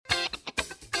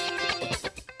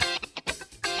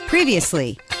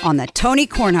Previously on the Tony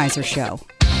Kornheiser Show.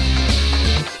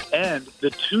 And the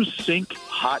two-sink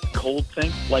hot-cold thing,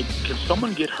 like, can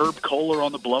someone get Herb Kohler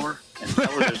on the blower and tell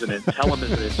him there's an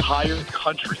entire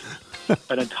country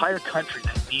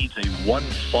that needs a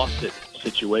one-faucet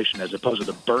situation as opposed to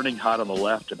the burning hot on the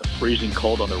left and the freezing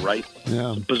cold on the right?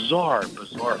 Yeah. It's a bizarre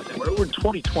thing. We're in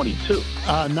 2022.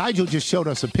 Nigel just showed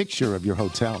us a picture of your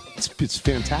hotel. It's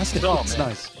fantastic. Oh, it's man.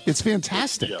 nice. It's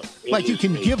fantastic. It You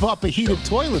can give up a heated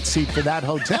toilet seat for that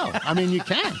hotel. I mean, you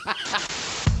can.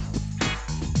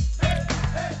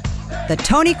 The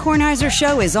Tony Kornheiser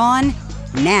Show is on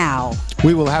now.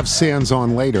 We will have Sands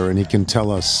on later, and he can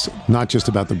tell us not just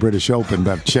about the British Open,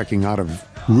 but checking out of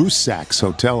Rusak's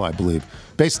hotel, I believe.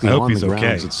 Basically on the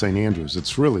grounds at St. Andrews.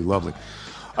 It's really lovely.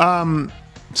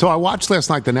 So I watched last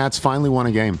night. The Nats finally won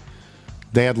a game.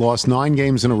 They had lost 9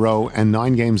 games in a row and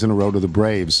 9 games in a row to the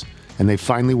Braves, and they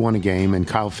finally won a game, and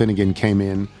Kyle Finnegan came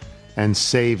in and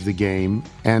saved the game.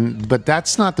 But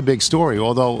that's not the big story,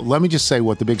 although let me just say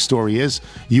what the big story is.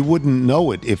 You wouldn't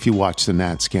know it if you watch the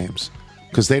Nats games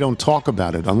because they don't talk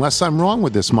about it. Unless I'm wrong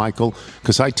with this, Michael,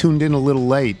 because I tuned in a little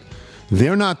late.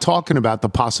 They're not talking about the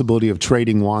possibility of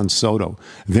trading Juan Soto.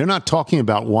 They're not talking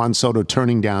about Juan Soto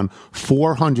turning down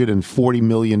 $440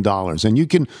 million. And you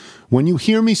can, when you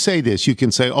hear me say this, you can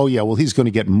say, oh, yeah, well, he's going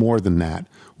to get more than that.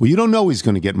 Well, you don't know he's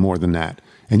going to get more than that.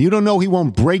 And you don't know he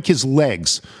won't break his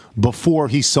legs before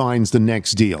he signs the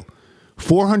next deal.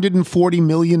 $440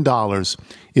 million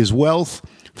is wealth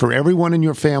for everyone in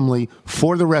your family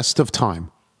for the rest of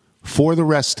time. For the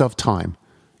rest of time.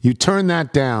 You turn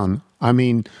that down. I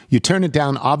mean, you turn it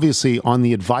down, obviously, on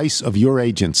the advice of your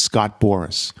agent, Scott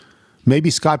Boras. Maybe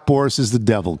Scott Boras is the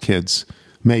devil, kids.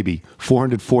 Maybe.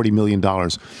 $440 million.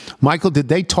 Michael, did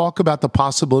they talk about the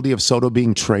possibility of Soto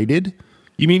being traded?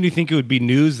 You mean you think it would be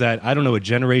news that, I don't know, a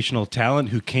generational talent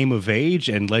who came of age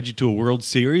and led you to a World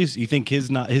Series? You think his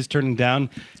turning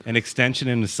down an extension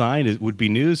and a sign would be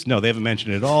news? No, they haven't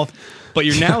mentioned it at all. But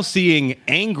you're now seeing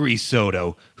angry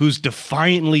Soto, who's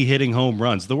defiantly hitting home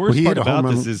runs. The worst part about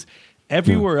this is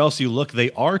everywhere else you look,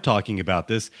 they are talking about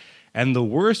this. And the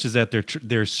worst is that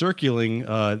they're circling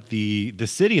the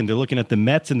city, and they're looking at the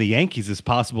Mets and the Yankees as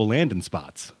possible landing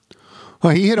spots.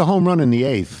 Well, he hit a home run in the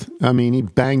 8th. I mean, he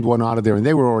banged one out of there, and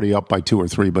they were already up by 2 or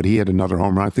 3, but he hit another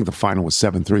home run. I think the final was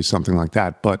 7-3, something like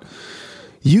that. But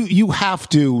you have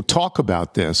to talk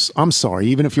about this. I'm sorry,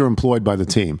 even if you're employed by the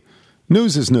team.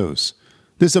 News is news.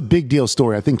 This is a big deal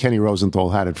story. I think Kenny Rosenthal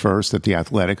had it first at The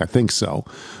Athletic. I think so.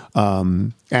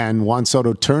 And Juan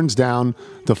Soto turns down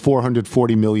the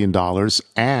 $440 million,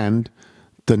 and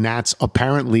the Nats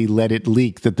apparently let it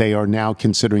leak that they are now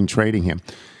considering trading him.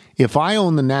 If I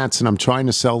own the Nats and I'm trying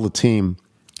to sell the team,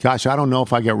 gosh, I don't know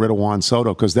if I get rid of Juan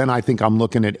Soto, because then I think I'm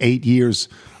looking at 8 years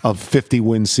of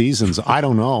 50-win seasons. I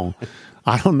don't know.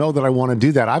 I don't know that I want to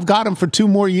do that. I've got him for 2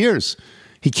 more years.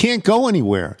 He can't go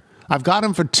anywhere. I've got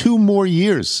him for 2 more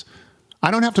years. I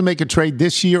don't have to make a trade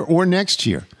this year or next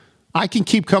year. I can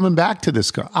keep coming back to this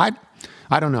guy.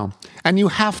 I don't know. And you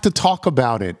have to talk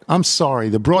about it. I'm sorry.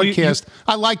 The broadcast,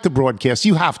 I like the broadcast.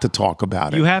 You have to talk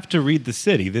about it. You have to read the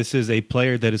city. This is a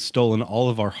player that has stolen all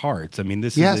of our hearts. I mean,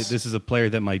 this is a player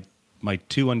that my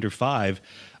 2 under 5,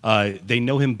 they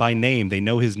know him by name. They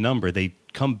know his number. They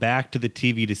come back to the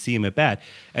TV to see him at bat.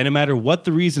 And no matter what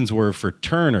the reasons were for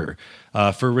Turner,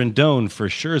 for Rendon, for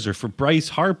Scherzer, for Bryce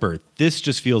Harper, this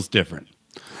just feels different.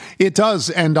 It does,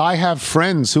 and I have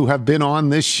friends who have been on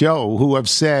this show who have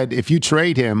said, if you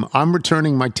trade him, I'm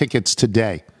returning my tickets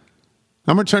today.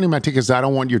 I'm returning my tickets. I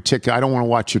don't want your ticket. I don't want to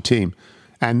watch your team.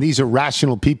 And these are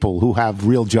rational people who have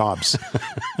real jobs,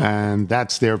 and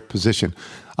that's their position.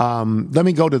 Let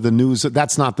me go to the news.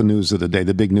 That's not the news of the day.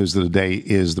 The big news of the day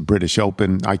is the British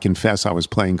Open. I confess I was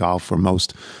playing golf for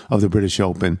most of the British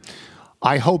Open.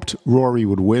 I hoped Rory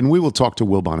would win. We will talk to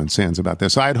Wilbon and Sands about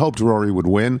this. I had hoped Rory would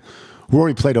win.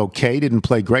 Rory played okay, didn't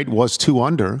play great, was 2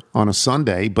 under on a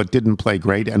Sunday, but didn't play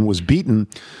great, and was beaten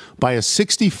by a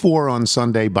 64 on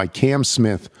Sunday by Cam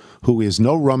Smith, who is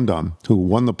no rum-dum, who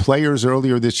won the Players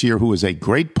earlier this year, who is a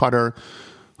great putter,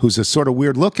 who's a sort of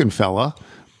weird-looking fella,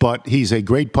 but he's a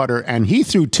great putter, and he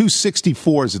threw 2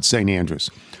 64s at St. Andrews.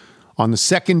 On the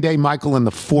second day, Michael, and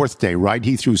the fourth day, right,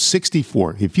 he threw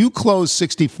 64. If you close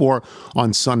 64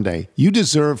 on Sunday, you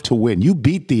deserve to win. You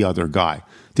beat the other guy.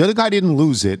 The other guy didn't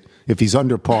lose it. If he's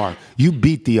under par, you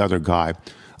beat the other guy.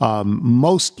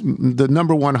 The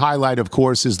number one highlight, of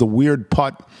course, is the weird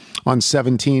putt on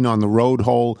 17 on the road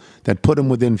hole that put him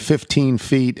within 15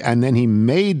 feet. And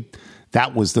then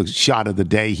that was the shot of the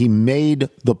day. He made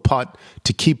the putt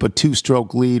to keep a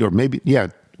 2-stroke lead, or maybe,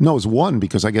 it was 1,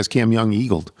 because I guess Cam Young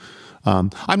eagled.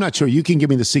 I'm not sure. You can give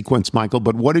me the sequence, Michael,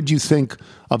 but what did you think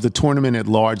of the tournament at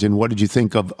large, and what did you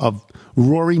think of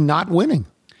Rory not winning?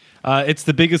 It's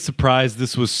the biggest surprise.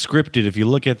 This was scripted. If you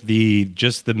look at the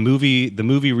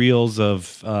movie reels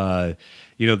of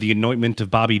the anointment of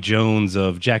Bobby Jones,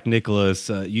 of Jack Nicklaus,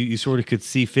 you sort of could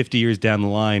see 50 years down the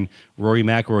line Rory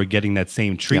McIlroy getting that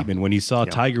same treatment. When you saw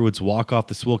Tiger Woods walk off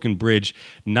the Swilken Bridge,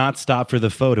 not stop for the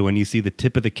photo, and you see the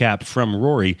tip of the cap from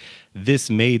Rory, this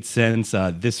made sense.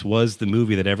 This was the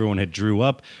movie that everyone had drew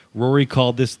up. Rory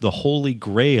called this the Holy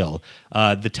Grail.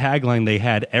 The tagline they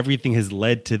had, everything has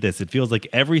led to this. It feels like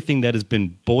everything that has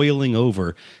been boiling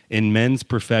over in men's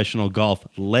professional golf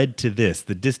led to this.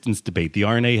 The distance debate. The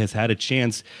R&A has had a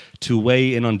chance to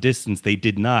weigh in on distance. They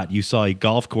did not. You saw a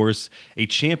golf course, a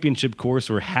championship course,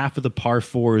 where half of the par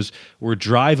fours were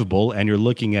drivable, and you're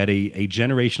looking at a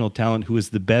generational talent who is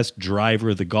the best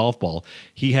driver of the golf ball.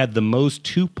 He had the most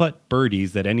two-putt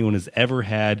birdies that anyone has ever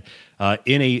had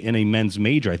in a men's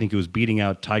major. I think it was beating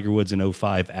out Tiger Woods in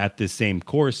 05 at this same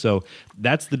course. So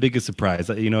that's the biggest surprise.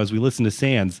 As we listen to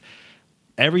Sands,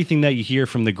 everything that you hear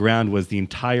from the ground was the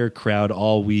entire crowd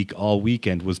all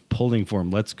weekend was pulling for him.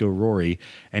 Let's go, Rory.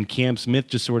 And Cam Smith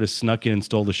just sort of snuck in and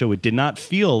stole the show. It did not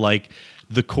feel like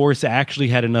the course actually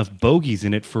had enough bogeys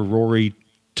in it for Rory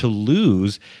to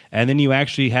lose. And then you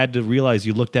actually had to realize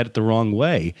you looked at it the wrong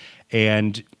way.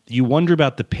 And you wonder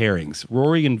about the pairings.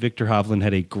 Rory and Viktor Hovland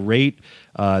had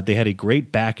a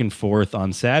great back and forth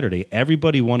on Saturday.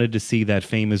 Everybody wanted to see that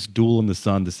famous duel in the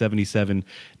sun, the 77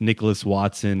 Nicholas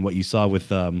Watson, what you saw with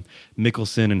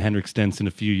Mickelson and Henrik Stenson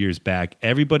a few years back.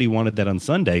 Everybody wanted that on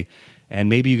Sunday, and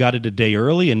maybe you got it a day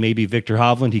early, and maybe Viktor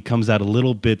Hovland, he comes out a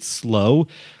little bit slow.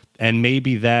 And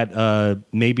maybe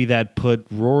that put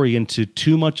Rory into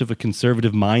too much of a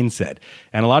conservative mindset.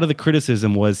 And a lot of the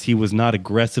criticism was he was not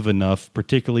aggressive enough,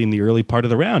 particularly in the early part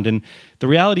of the round. And the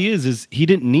reality is he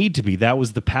didn't need to be. That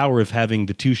was the power of having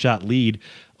the two-shot lead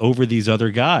over these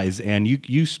other guys. And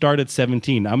you start at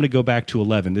 17. I'm going to go back to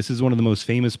 11. This is one of the most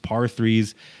famous par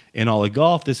threes in all of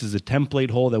golf. This is a template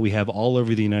hole that we have all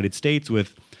over the United States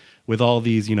with all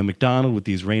these, McDonald, with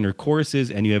these Rainer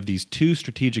courses, and you have these two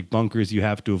strategic bunkers you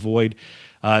have to avoid.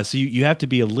 So you have to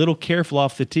be a little careful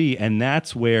off the tee, and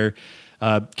that's where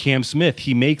Cam Smith,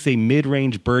 he makes a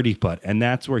mid-range birdie putt, and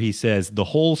that's where he says the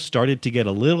hole started to get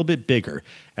a little bit bigger,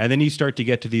 and then you start to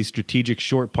get to these strategic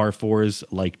short par fours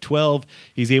like 12.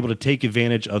 He's able to take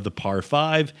advantage of the par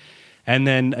 5, and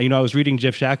then, I was reading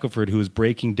Jeff Shackelford, who was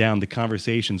breaking down the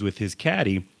conversations with his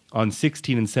caddy on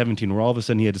 16 and 17, where all of a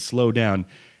sudden he had to slow down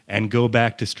and go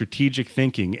back to strategic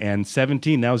thinking. And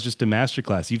 17, that was just a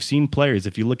masterclass. You've seen players,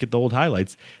 if you look at the old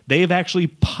highlights, they have actually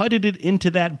putted it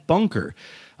into that bunker.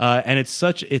 And it's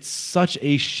such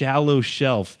a shallow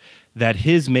shelf that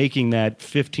his making that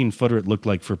 15-footer it looked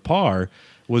like for par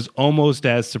was almost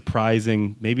as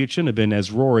surprising, maybe it shouldn't have been, as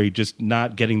Rory just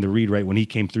not getting the read right when he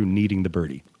came through needing the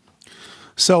birdie.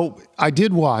 So I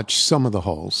did watch some of the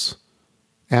holes,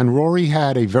 and Rory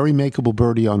had a very makeable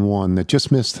birdie on one that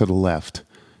just missed to the left.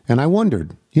 And I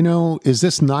wondered, is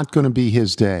this not going to be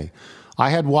his day? I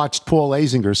had watched Paul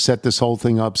Azinger set this whole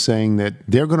thing up saying that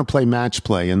they're going to play match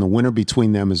play and the winner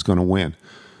between them is going to win.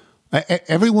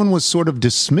 Everyone was sort of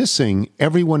dismissing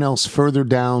everyone else further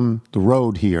down the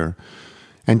road here.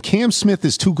 And Cam Smith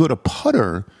is too good a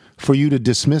putter for you to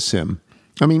dismiss him.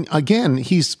 I mean, again,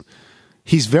 he's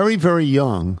very, very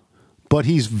young, but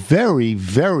he's very,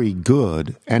 very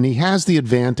good. And he has the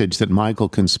advantage that Michael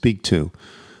can speak to,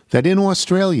 that in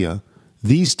Australia,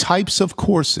 these types of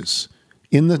courses,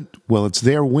 it's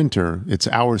their winter, it's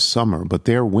our summer, but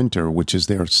their winter, which is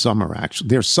their summer, actually,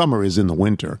 their summer is in the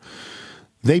winter.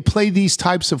 They play these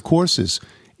types of courses.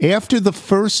 After the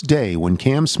first day, when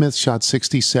Cam Smith shot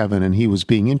 67 and he was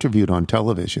being interviewed on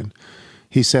television,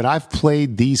 he said, I've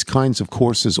played these kinds of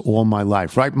courses all my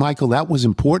life. Right, Michael? That was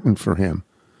important for him.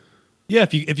 Yeah,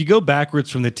 if you go backwards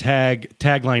from the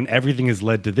tagline, everything has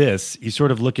led to this, you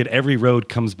sort of look at every road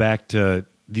comes back to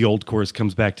the old course,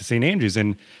 comes back to St. Andrews.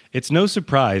 And it's no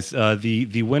surprise.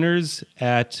 The winners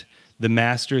at the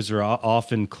Masters are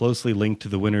often closely linked to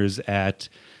the winners at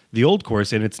the old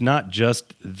course. And it's not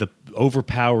just the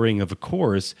overpowering of a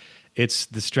course. It's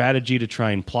the strategy to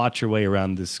try and plot your way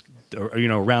around this,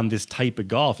 around this type of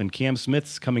golf. And Cam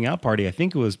Smith's coming out party, I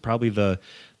think it was probably the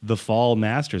fall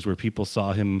Masters where people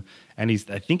saw him, and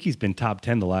I think he's been top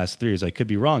 10 the last 3 years. I could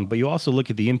be wrong, but you also look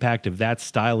at the impact of that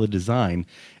style of design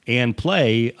and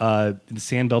play, the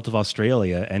Sandbelt of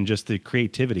Australia, and just the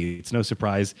creativity. It's no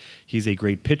surprise he's a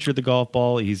great pitcher of the golf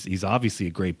ball. He's obviously a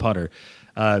great putter.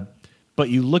 But But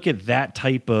you look at that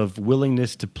type of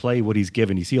willingness to play what he's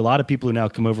given. You see a lot of people who now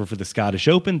come over for the Scottish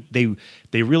Open.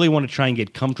 They really want to try and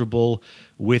get comfortable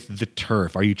with the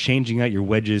turf. Are you changing out your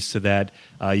wedges so that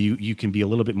you can be a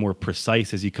little bit more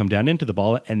precise as you come down into the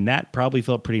ball? And that probably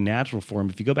felt pretty natural for him.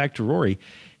 If you go back to Rory,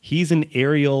 he's an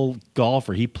aerial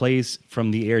golfer. He plays from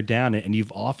the air down, and you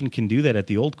often can do that at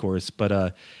the Old Course.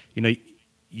 But,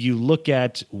 you look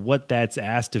at what that's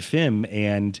asked of him,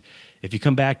 and if you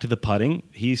come back to the putting,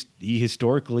 he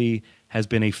historically has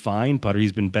been a fine putter.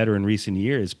 He's been better in recent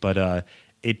years, but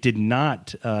it did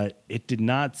not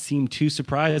seem too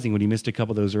surprising when he missed a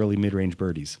couple of those early mid-range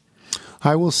birdies.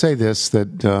 I will say this,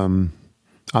 that, and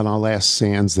I'll ask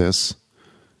Sands this,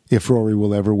 if Rory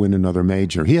will ever win another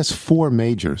major. He has 4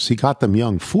 majors. He got them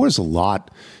young. 4 is a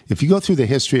lot. If you go through the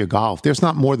history of golf, there's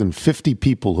not more than 50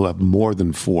 people who have more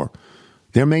than 4.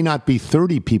 There may not be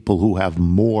 30 people who have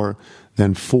more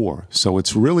than 4. So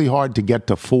it's really hard to get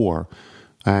to 4,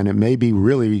 and it may be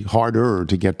really harder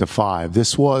to get to 5.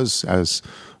 This was, as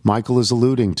Michael is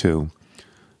alluding to,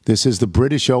 this is the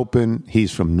British Open.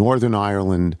 He's from Northern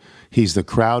Ireland. He's the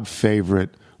crowd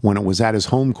favorite. When it was at his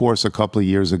home course a couple of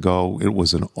years ago, it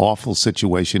was an awful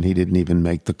situation. He didn't even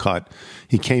make the cut.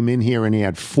 He came in here and he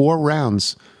had 4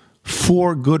 rounds,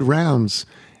 4 good rounds,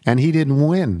 and he didn't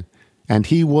win. And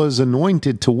he was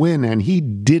anointed to win, and he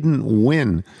didn't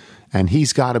win. And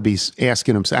he's got to be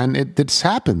asking himself, and this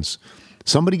happens.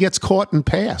 Somebody gets caught and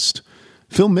passed.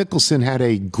 Phil Mickelson had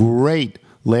a great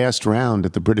last round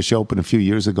at the British Open a few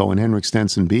years ago, and Henrik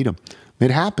Stenson beat him.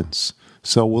 It happens.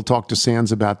 So we'll talk to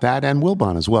Sands about that, and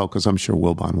Wilbon as well, because I'm sure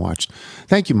Wilbon watched.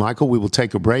 Thank you, Michael. We will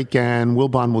take a break, and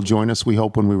Wilbon will join us, we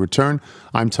hope, when we return.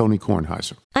 I'm Tony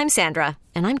Kornheiser. I'm Sandra,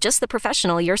 and I'm just the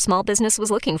professional your small business was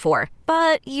looking for.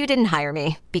 But you didn't hire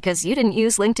me, because you didn't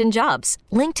use LinkedIn Jobs.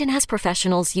 LinkedIn has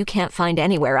professionals you can't find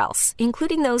anywhere else,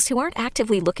 including those who aren't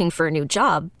actively looking for a new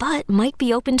job, but might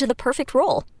be open to the perfect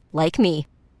role, like me.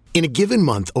 In a given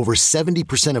month, over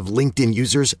 70% of LinkedIn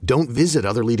users don't visit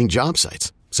other leading job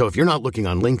sites. So if you're not looking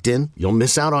on LinkedIn, you'll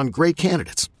miss out on great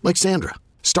candidates like Sandra.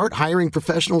 Start hiring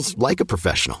professionals like a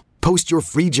professional. Post your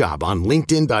free job on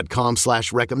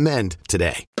linkedin.com/recommend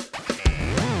today.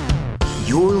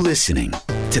 You're listening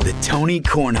to the Tony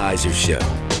Kornheiser Show.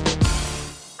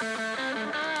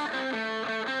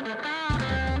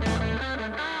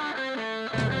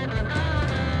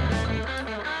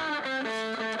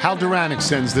 Hal Duranic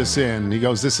sends this in. He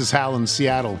goes, "This is Hal in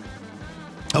Seattle.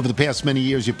 Over the past many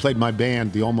years, you played my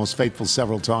band, The Almost Faithful,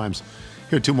 several times.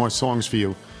 Here are 2 more songs for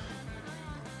you.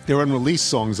 They're unreleased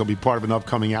songs. They'll be part of an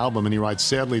upcoming album." And he writes,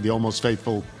 "Sadly, The Almost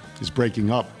Faithful is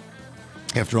breaking up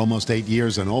after almost 8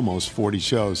 years and almost 40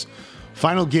 shows.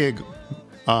 Final gig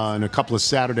in a couple of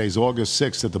Saturdays, August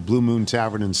 6th at the Blue Moon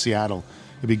Tavern in Seattle.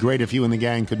 It'd be great if you and the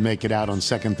gang could make it out. On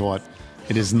second thought,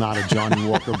 it is not a Johnny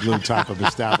Walker Blue type of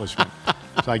establishment.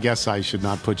 So I guess I should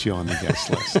not put you on the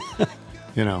guest list.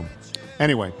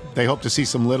 Anyway, they hope to see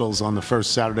some Littles on the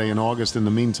first Saturday in August. In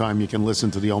the meantime, you can listen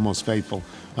to The Almost Faithful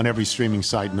on every streaming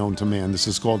site known to man. This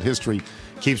is called History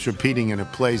Keeps Repeating, and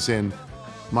it plays in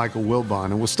Michael Wilbon.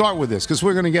 And we'll start with this, because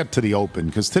we're going to get to the Open.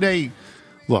 Because today,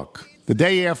 look, the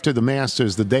day after the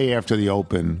Masters, the day after the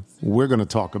Open, we're going to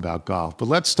talk about golf. But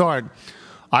let's start.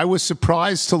 I was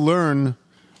surprised to learn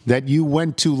that you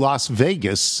went to Las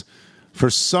Vegas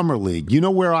for Summer League. You know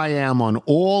where I am on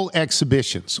all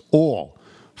exhibitions, all.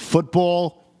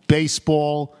 Football,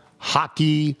 baseball,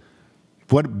 hockey,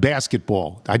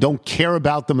 basketball. I don't care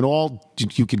about them at all.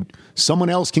 Someone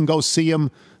else can go see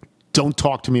them. Don't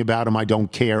talk to me about them. I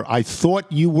don't care. I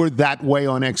thought you were that way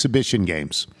on exhibition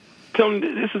games. Tony,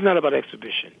 this is not about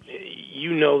exhibition.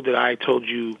 You know that I told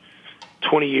you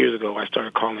 20 years ago I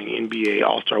started calling NBA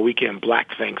All-Star Weekend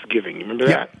Black Thanksgiving. You remember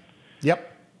that?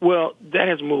 Yep. Well, that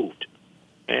has moved.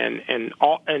 And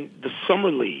the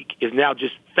Summer League is now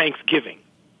just Thanksgiving.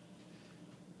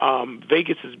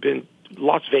 Vegas has been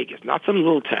Las Vegas, not some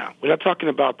little town. We're not talking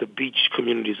about the beach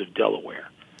communities of Delaware.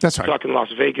 That's right. We're talking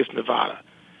Las Vegas, Nevada.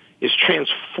 Is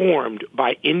transformed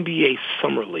by NBA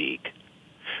Summer League,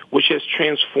 which has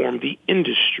transformed the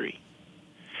industry.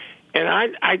 And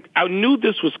I knew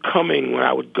this was coming when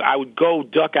I would go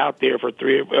duck out there for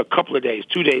a couple of days,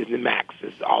 2 days in the max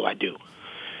is all I do.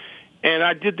 And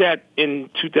I did that in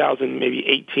 2000, maybe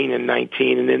 18 and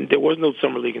 19, and then there was no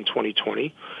Summer League in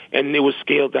 2020, and it was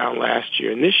scaled down last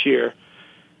year. And this year,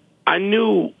 I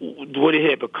knew what it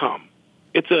had become.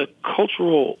 It's a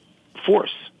cultural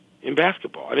force in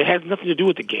basketball, and it has nothing to do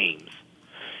with the games.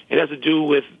 It has to do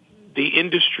with the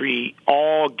industry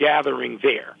all gathering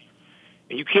there.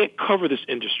 And you can't cover this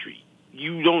industry.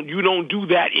 You don't do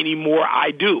that anymore. I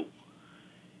do.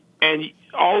 And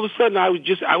all of a sudden I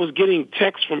was getting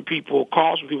texts from people,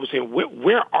 calls from people saying,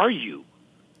 where are you?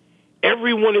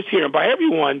 Everyone is here. And by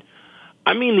everyone,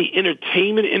 I mean the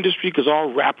entertainment industry, because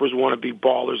all rappers want to be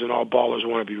ballers and all ballers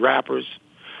want to be rappers.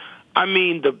 I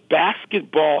mean the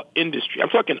basketball industry. I'm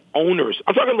talking owners.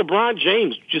 I'm talking LeBron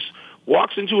James just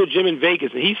walks into a gym in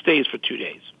Vegas and he stays for 2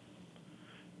 days.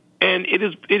 And it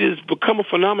has become a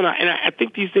phenomenon. And I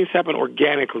think these things happen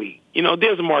organically. You know,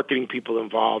 there's marketing people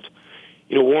involved.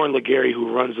 You know, Warren Legary,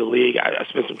 who runs the league, I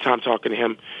spent some time talking to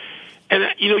him. And,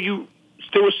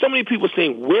 there were so many people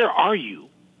saying, where are you?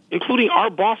 Including our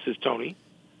bosses, Tony.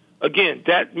 Again,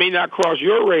 that may not cross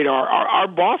your radar. Our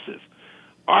bosses,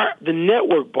 the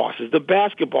network bosses, the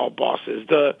basketball bosses,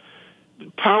 the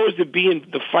powers that be in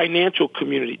the financial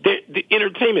community, the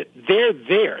entertainment, they're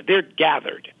there. They're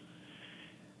gathered.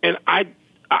 And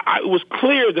it was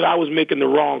clear that I was making the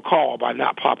wrong call by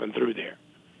not popping through there.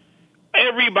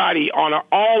 Everybody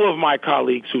all of my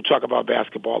colleagues who talk about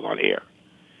basketball on air.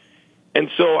 And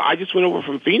so I just went over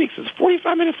from Phoenix. It's a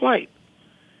 45-minute flight.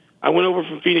 I went over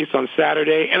from Phoenix on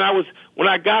Saturday, and when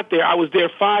I got there, I was there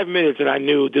 5 minutes, and I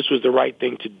knew this was the right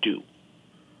thing to do.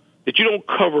 That you don't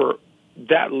cover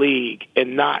that league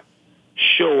and not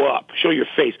show your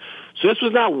face. So this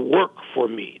was not work for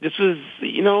me. This was,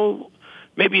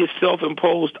 maybe a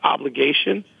self-imposed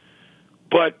obligation.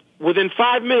 But within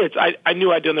 5 minutes, I knew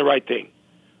I'd done the right thing.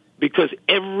 Because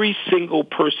every single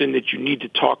person that you need to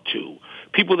talk to,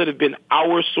 people that have been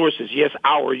our sources, yes,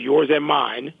 yours and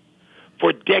mine,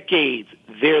 for decades,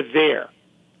 they're there.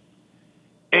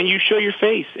 And you show your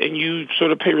face, and you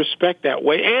sort of pay respect that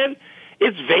way. And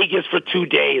it's Vegas for 2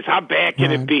 days. How bad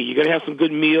can it be? You're going to have some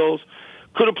good meals.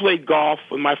 Could have played golf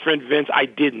with my friend Vince. I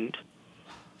didn't.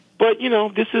 But,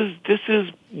 this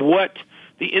is what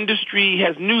the industry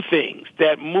has, new things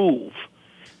that move.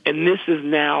 And this is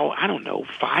now,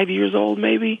 5 years old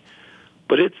maybe.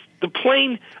 But it's the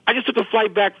plane. I just took a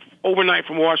flight back overnight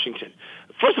from Washington.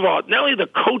 First of all, not only the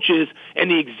coaches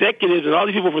and the executives and all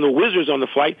these people from the Wizards on the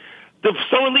flight, the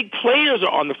Summer League players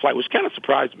are on the flight, which kind of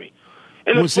surprised me.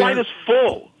 And the flight is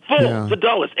full to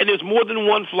Dulles. And there's more than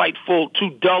one flight full to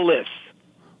Dulles.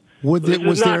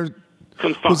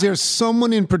 Was there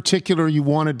someone in particular you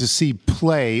wanted to see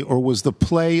play, or was the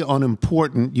play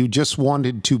unimportant? You just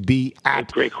wanted to be at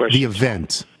the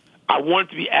event? I wanted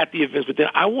to be at the events, but then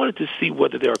I wanted to see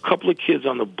whether there are a couple of kids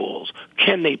on the Bulls.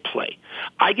 Can they play?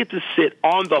 I get to sit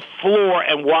on the floor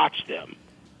and watch them.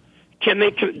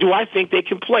 Do I think they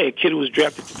can play? A kid who was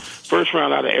drafted first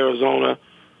round out of Arizona,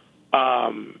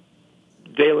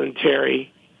 Dalen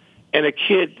Terry, and a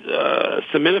kid,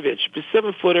 Seminovich, a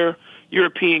 7-footer,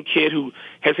 European kid who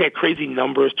has had crazy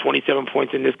numbers, 27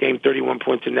 points in this game, 31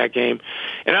 points in that game.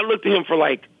 And I looked at him for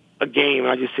like a game,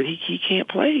 and I just said, he can't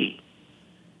play.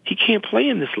 He can't play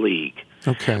in this league.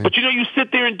 Okay. But, you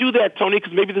sit there and do that, Tony,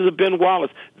 because maybe there's a Ben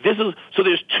Wallace. So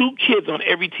there's 2 kids on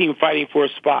every team fighting for a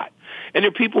spot. And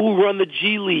there are people who run the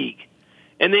G League.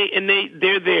 And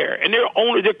they're there. And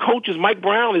their coaches, Mike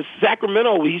Brown is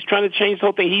Sacramento. He's trying to change the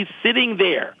whole thing. He's sitting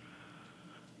there.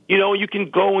 You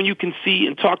can go and you can see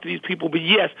and talk to these people. But,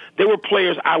 yes, there were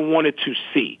players I wanted to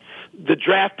see. The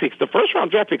draft picks, the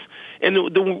first-round draft picks. And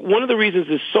one of the reasons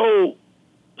it's so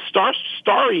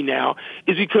starry now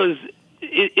is because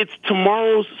it's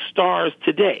tomorrow's stars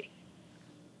today.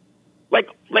 Like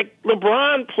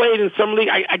LeBron played in Summer League.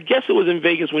 I guess it was in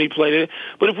Vegas when he played it.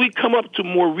 But if we come up to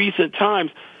more recent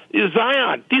times,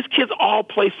 Zion, these kids all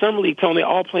play Summer League, Tony. They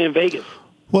all play in Vegas.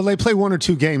 Well, they play 1 or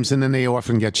 2 games, and then they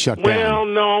often get shut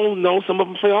down. Well, no. Some of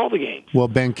them play all the games. Well,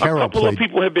 Ben Carroll played a couple of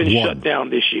people have been shut down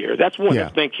this year. That's one. Yeah.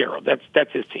 That's Ben Carroll.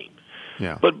 That's his team.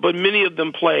 Yeah. But many of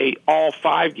them play all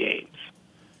 5 games.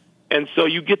 And so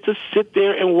you get to sit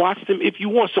there and watch them if you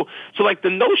want. So like the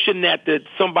notion that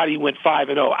somebody went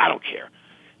 5-0, I don't care.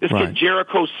 This kid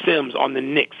Jericho Sims on the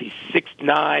Knicks, he's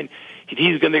 6'9".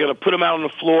 They're going to put him out on the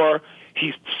floor.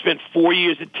 He's spent 4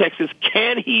 years at Texas.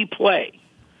 Can he play?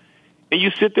 And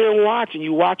you sit there and watch, and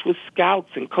you watch with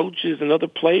scouts and coaches and other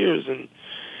players, and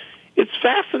it's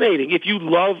fascinating. If you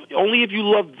love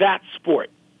that sport,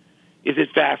 is it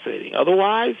fascinating?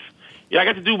 Otherwise, I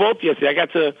got to do both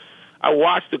yesterday. I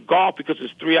watched the golf because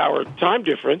it's 3-hour time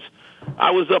difference.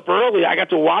 I was up early. I got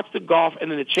to watch the golf, and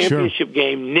then the championship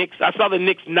game. Knicks. I saw the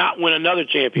Knicks not win another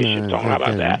championship. How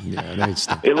about that? Yeah,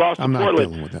 they lost to I'm not Portland.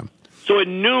 dealing with them. So at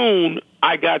noon,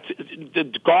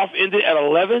 the golf ended at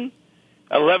 11.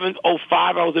 11:05,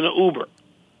 I was in an Uber.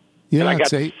 Yeah, and I got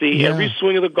to see every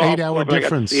swing of the golf 8-hour club, and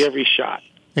difference. I got to see every shot.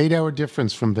 8-hour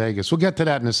difference from Vegas. We'll get to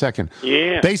that in a second.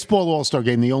 Yeah. Baseball All-Star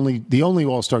Game, the only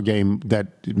All-Star game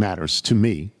that matters to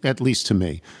me, at least to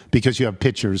me, because you have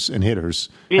pitchers and hitters.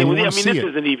 Yeah, and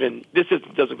this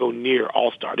doesn't go near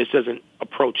All-Star. This doesn't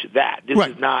approach that. This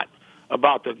is not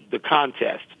about the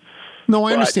contest. No,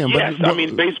 I understand. Yes, but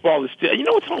baseball is still. You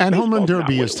know what's and Home Run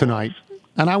Derby is tonight.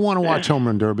 And I want to watch Home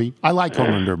Run Derby. I like Home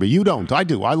Run Derby. You don't. I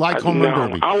do. I like Home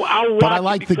Run Derby. I'll but I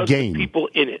like the game. The people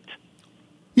in it.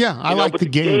 Yeah, I like the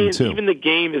game too. Even the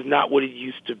game is not what it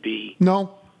used to be.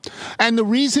 No. And the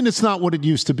reason it's not what it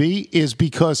used to be is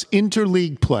because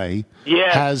interleague play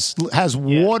has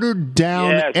watered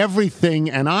down everything.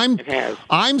 And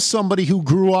I'm somebody who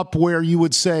grew up where you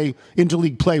would say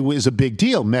interleague play is a big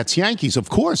deal. Mets, Yankees, of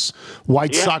course.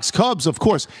 White Sox, Cubs, of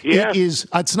course. It is.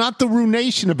 It's not the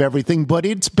ruination of everything, but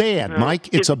it's bad,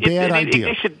 Mike. It's a bad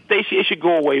idea. It should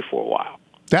go away for a while.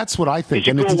 That's what I think.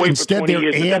 And instead they're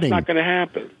adding. That's not going to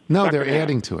happen. No, they're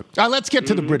adding to it. Let's get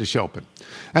to the British Open.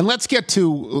 And let's get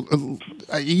to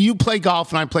you play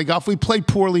golf and I play golf. We play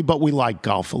poorly, but we like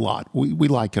golf a lot. We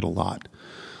like it a lot.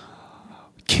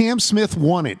 Cam Smith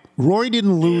won it. Rory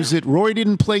didn't lose it. Rory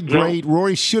didn't play great. No.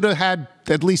 Rory should have had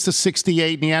at least a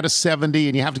 68, and he had a 70,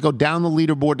 and you have to go down the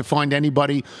leaderboard to find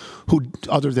anybody who,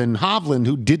 other than Hovland,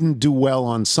 who didn't do well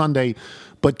on Sunday.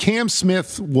 But Cam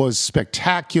Smith was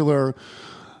spectacular.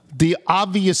 The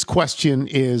obvious question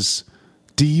is,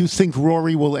 do you think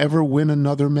Rory will ever win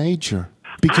another major?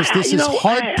 Because this is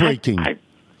heartbreaking.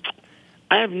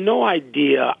 I have no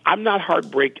idea. I'm not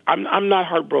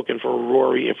heartbroken for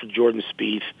Rory and for Jordan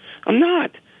Spieth. I'm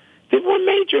not. They've won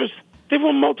majors. They've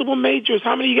won multiple majors.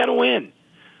 How many you got to win?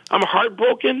 I'm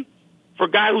heartbroken for a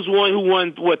guy who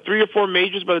won 3 or 4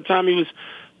 majors by the time he was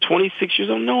 26 years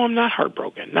old. No, I'm not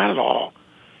heartbroken. Not at all.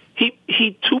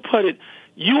 He two-putted.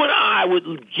 You and I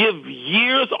would give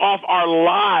years off our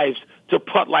lives to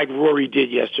putt like Rory did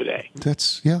yesterday.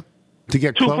 To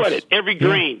get close. Two-putted every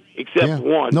green except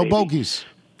one. No bogeys.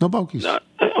 No bogeys.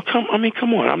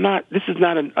 Come on. I'm not. This is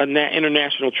not an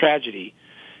international tragedy.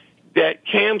 That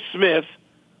Cam Smith,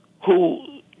 who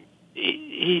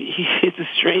he is the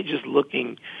strangest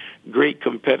looking great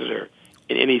competitor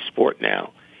in any sport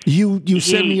now. You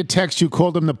sent me a text. You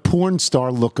called him the porn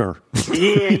star looker.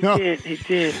 Yeah, he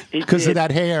did. Because of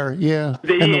that hair, and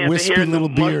the wispy hair little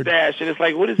and the beard. Mustache, and it's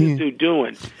like, what is this dude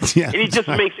doing? Yeah, and he just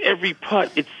makes every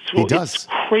putt. It's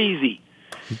crazy.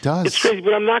 He does. It's crazy,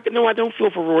 but I don't feel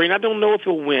for Rory, and I don't know if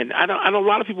he'll win. I know a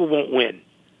lot of people won't win.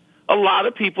 A lot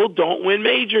of people don't win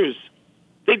majors.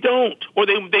 They don't, or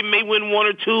they may win 1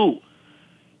 or 2.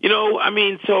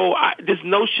 This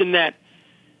notion that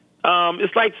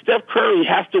it's like Steph Curry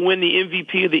has to win the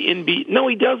MVP of the NBA. No,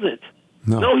 he doesn't.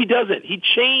 No, he doesn't. He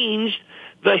changed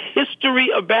the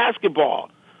history of basketball.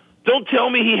 Don't tell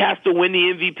me he has to win the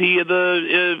MVP of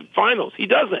the finals. He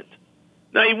doesn't.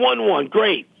 Now, he won one.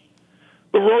 Great.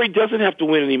 But Rory doesn't have to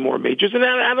win any more majors. And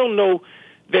I don't know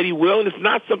that he will, and it's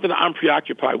not something that I'm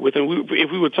preoccupied with. And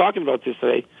if we were talking about this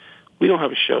today, we don't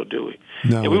have a show, do we?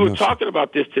 No. If we were talking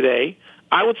about this today,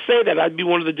 I would say that I'd be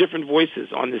one of the different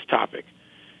voices on this topic.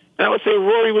 And I would say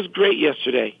Rory was great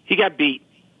yesterday. He got beat.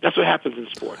 That's what happens in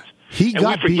sports. We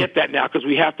forget that now because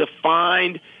we have to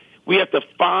find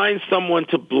someone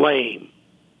to blame.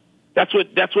 That's what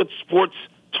sports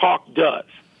talk does.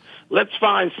 Let's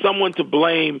find someone to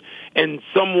blame and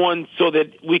someone so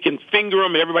that we can finger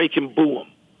them and everybody can boo them.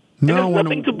 No, there's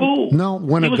nothing to boo. No,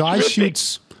 when a guy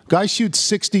shoots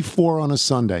 64 on a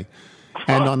Sunday,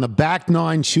 and on the back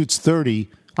 9 shoots 30,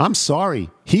 I'm sorry,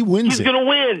 he wins. He's going to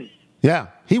win. Yeah,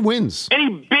 he wins, and he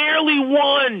barely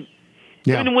won.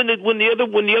 Yeah. Even when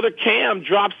the other Cam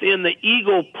drops in the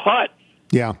eagle putt.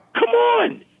 Yeah. Come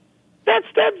on, that's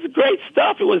great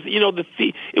stuff. It was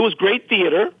it was great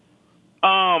theater.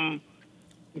 Golf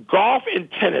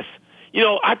and tennis.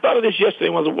 I thought of this yesterday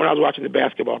when I was watching the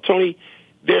basketball. Tony,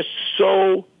 there's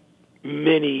so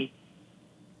many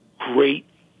great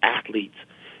athletes.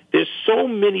 There's so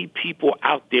many people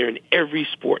out there in every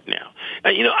sport now.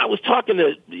 And, I was talking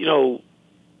to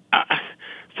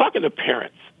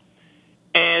parents.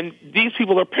 And these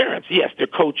people are parents. Yes, they're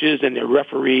coaches and they're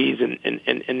referees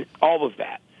and all of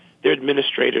that. They're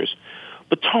administrators.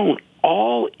 But, Tone,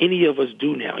 all any of us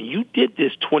do now, and you did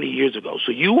this 20 years ago,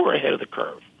 so you were ahead of the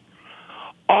curve.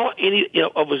 All any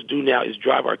of us do now is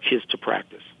drive our kids to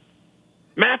practice.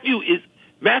 Matthew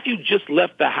just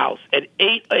left the house at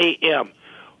 8 a.m.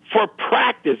 for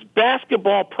practice,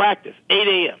 basketball practice, 8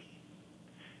 a.m.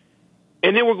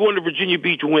 And then we're going to Virginia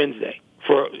Beach Wednesday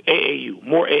for AAU,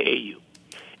 more AAU.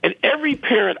 And every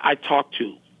parent I talk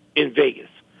to in Vegas,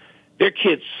 their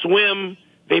kids swim,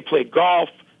 they play golf,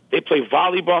 they play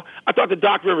volleyball. I talked to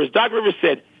Doc Rivers. Doc Rivers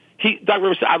said Dr.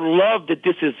 Rivers said, I love that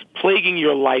this is plaguing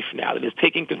your life now, that it's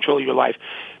taking control of your life,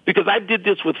 because I did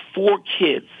this with 4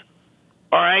 kids,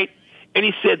 all right? And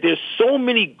he said there's so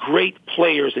many great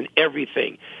players in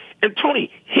everything. And,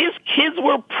 Tony, his kids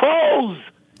were pros.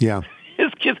 Yeah.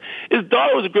 His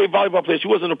daughter was a great volleyball player. She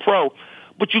wasn't a pro.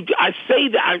 But I say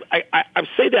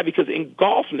that because in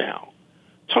golf now,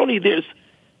 Tony, there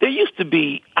used to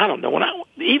be, I don't know,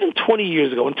 even 20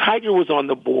 years ago when Tiger was on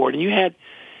the board and you had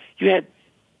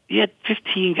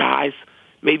 15 guys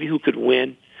maybe who could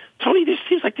win. Tony, there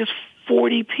seems like there's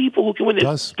 40 people who can win.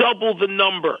 It's double the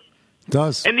number.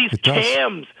 And these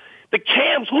cams,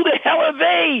 who the hell are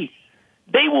they?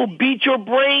 They will beat your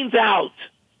brains out.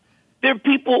 There are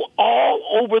people all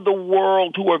over the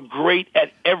world who are great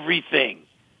at everything.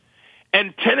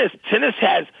 And tennis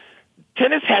has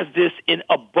this in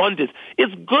abundance.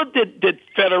 It's good that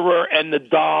Federer and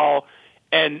Nadal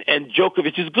and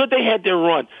Djokovic, it's good they had their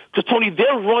run. Because, Tony,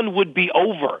 their run would be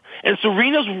over. And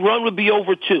Serena's run would be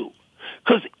over, too.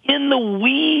 Because in the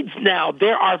weeds now,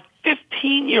 there are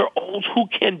 15-year-olds who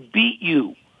can beat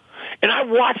you. And I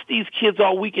watched these kids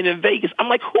all weekend in Vegas. I'm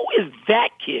like, who is that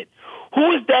kid?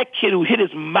 Who is that kid who hit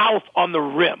his mouth on the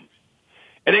rim?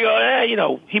 And they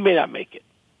go, he may not make it.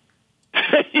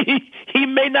 he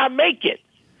may not make it.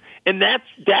 And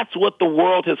that's what the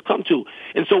world has come to.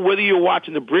 And so whether you're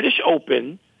watching the British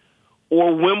Open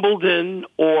or Wimbledon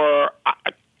or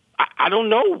I don't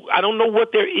know. I don't know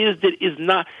what there is that is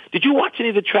not. Did you watch any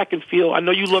of the track and field? I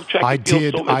know you love track and field. I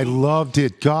did. So I loved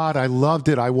it. God, I loved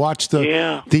it. I watched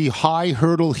the high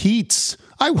hurdle heats.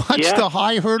 I watched the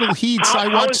high hurdle heats. I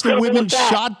watched the women's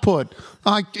shot put.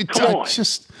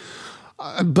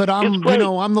 But I'm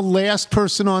the last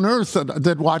person on earth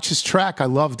that watches track. I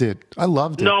loved it.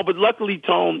 No, but luckily,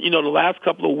 Tone, the last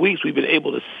couple of weeks we've been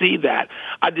able to see that.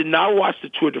 I did not watch the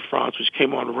Tour de France, which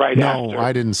came on after. No,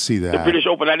 I didn't see that. The British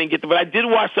Open, I didn't get but I did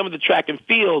watch some of the track and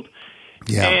field.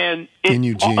 Yeah, and in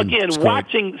Eugene. Again,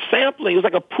 watching sampling, it was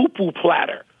like a poo-poo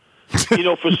platter,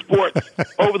 for sports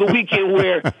over the weekend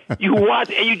where you watch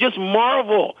and you just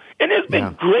marvel. And there's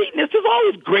been greatness. There's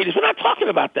always greatness. We're not talking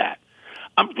about that.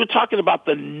 We're talking about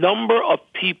the number of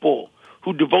people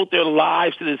who devote their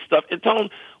lives to this stuff. And Tone,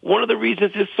 one of the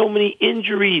reasons there's so many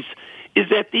injuries is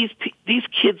that these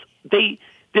kids, there's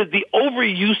the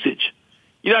overusage.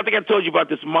 I think I told you about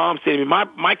this mom saying to me,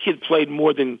 my kid played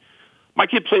more games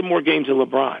than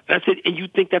LeBron. And I said, and you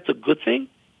think that's a good thing?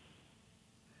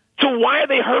 So why are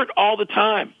they hurt all the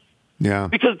time? Yeah,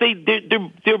 because their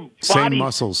bodies, same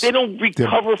muscles. They don't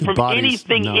recover from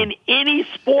anything in any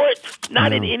sport, in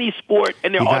any sport.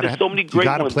 And there's so many great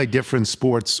ones. You got to play different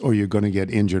sports, or you're going to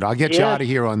get injured. I'll get you out of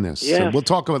here on this. Yes. So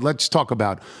let's talk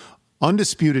about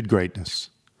undisputed greatness.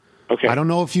 Okay. I don't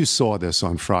know if you saw this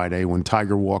on Friday when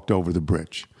Tiger walked over the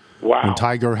bridge. Wow. When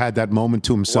Tiger had that moment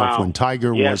to himself, when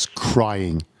Tiger was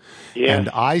crying, and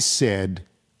I said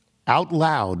out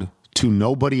loud to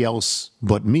nobody else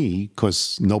but me,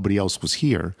 because nobody else was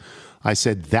here, I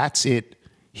said, that's it.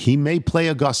 He may play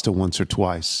Augusta once or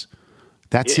twice.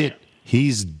 That's it.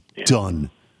 He's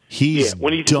done. He's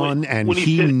done, and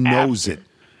he knows it.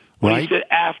 When right? he said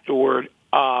afterward,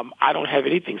 I don't have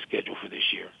anything scheduled for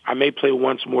this year. I may play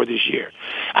once more this year.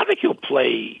 I think he'll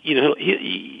play,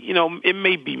 it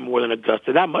may be more than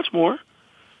Augusta. Not much more.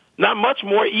 Not much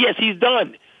more. Yes, he's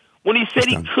done. When he said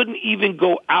he couldn't even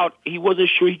go out, he wasn't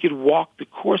sure he could walk the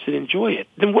course and enjoy it.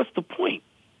 Then what's the point?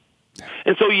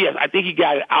 And so, yes, I think he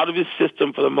got it out of his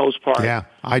system for the most part. Yeah,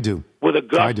 I do. With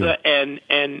Augusta and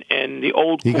the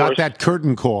old course. He got that that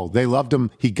curtain call. They loved him.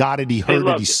 He got it. He heard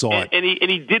it. He saw it. And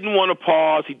he didn't want to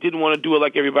pause. He didn't want to do it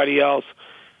like everybody else.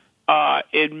 I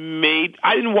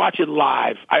didn't watch it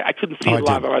live. I couldn't see it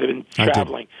live. I might have been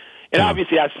traveling. And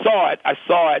obviously I saw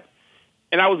it.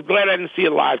 And I was glad I didn't see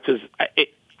it live because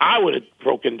I would have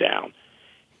broken down.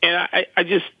 And I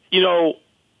just,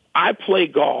 I play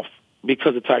golf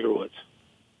because of Tiger Woods.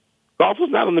 Golf was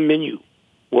not on the menu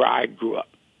where I grew up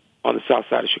on the south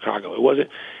side of Chicago.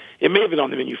 It may have been on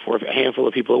the menu for a handful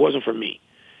of people. It wasn't for me.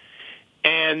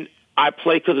 And I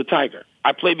play because of Tiger.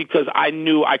 I play because I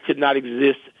knew I could not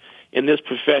exist in this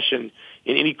profession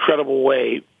in any credible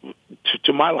way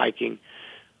to my liking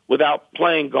without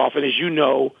playing golf. And as you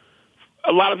know,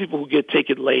 a lot of people who take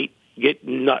it late get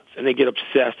nuts and they get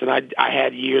obsessed. And I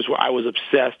had years where I was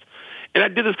obsessed. And I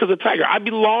did this because of Tiger. I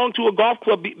belonged to a golf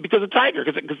club because of Tiger,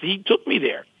 because he took me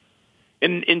there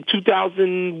in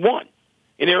 2001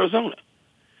 in Arizona.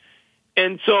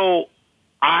 And so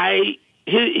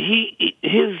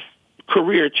his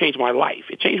career changed my life.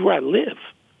 It changed where I live.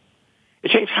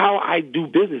 It changed how I do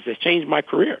business. It changed my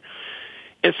career.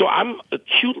 And so I'm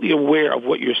acutely aware of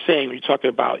what you're saying when you're talking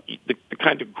about the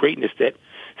kind of greatness that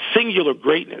singular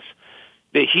greatness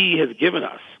that he has given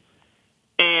us.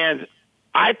 And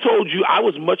I told you I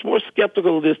was much more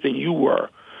skeptical of this than you were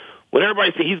when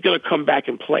everybody said he's going to come back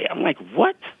and play. I'm like,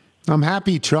 what? I'm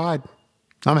happy he tried.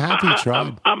 I'm happy he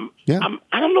tried. I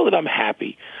don't know that I'm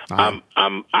happy. I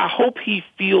hope he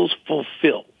feels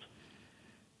fulfilled.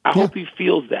 I hope he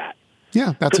feels that.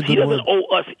 Yeah, that's a good word. Because he doesn't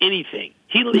owe us anything.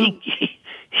 He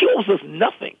owes us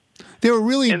nothing. There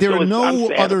are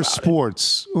no other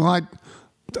sports. Well,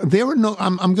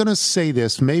 I'm going to say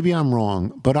this. Maybe I'm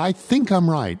wrong, but I think I'm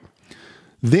right.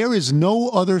 There is no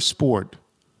other sport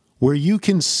where you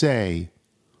can say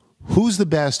who's the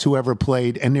best who ever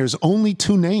played, and there's only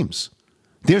two names.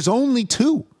 There's only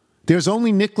two. There's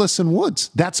only Nicklaus and Woods.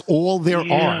 That's all there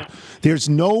are. There's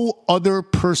no other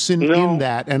person in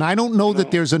that. And I don't know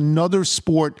that there's another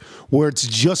sport where it's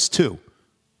just two.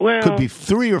 Well, could be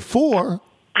three or four.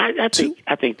 I think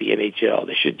the NHL,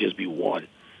 there should just be one.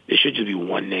 There should just be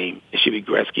one name. It should be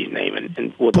Gretzky's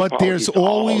name. But there's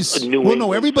always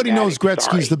everybody knows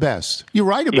Gretzky's the best. You're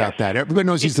right about that. Everybody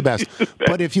knows he's the best.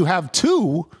 But if you have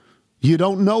two, you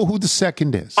don't know who the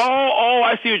second is. Oh,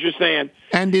 I see what you're saying.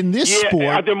 And in this sport,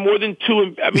 are there more than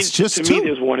two? It's just to me,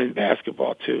 there's one in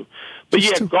basketball too. But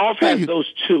golf has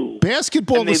those two.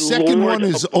 Basketball, the second one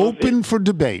is open for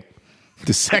debate.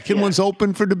 The second one's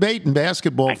open for debate in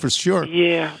basketball for sure.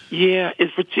 Yeah. It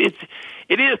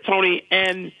is, Tony.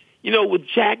 And with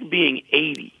Jack being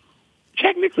 80,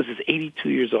 Jack Nicklaus is 82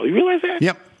 years old. You realize that?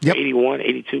 Yep. 81,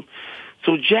 82.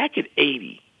 So Jack at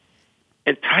 80,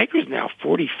 and Tiger's now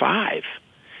 45.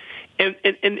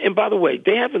 And by the way,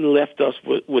 they haven't left us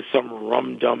with some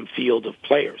rum-dum field of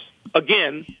players.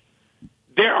 Again,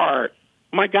 there are,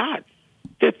 my God,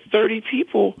 there's 30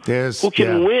 people who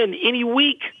can win any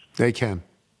week. They can.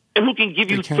 And who can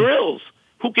give you thrills,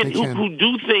 who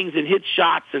do things and hit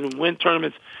shots and win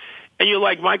tournaments. And you're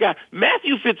like, my God,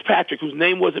 Matthew Fitzpatrick, whose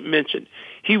name wasn't mentioned,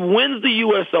 he wins the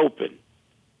U.S. Open.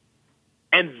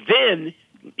 And then,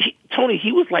 Tony,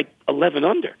 he was like 11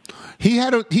 under. He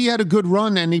had a good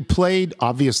run, and he played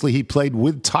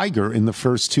with Tiger in the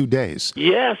first 2 days.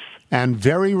 Yes. And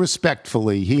very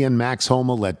respectfully, he and Max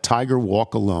Homa let Tiger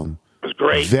walk alone. It was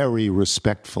great. Very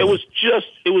respectfully.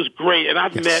 It was great. And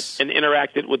I've met and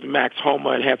interacted with Max Homa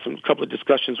and had a couple of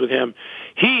discussions with him.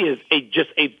 He is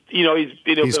just a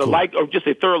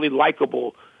thoroughly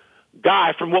likable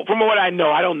guy from what I know.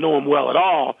 I don't know him well at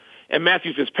all. And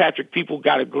Matthew Fitzpatrick, people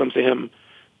got a glimpse of him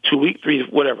 3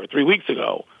 weeks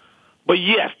ago. But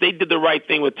yes, they did the right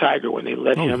thing with Tiger when they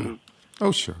let him.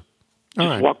 Oh, sure.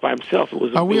 Walk by himself. It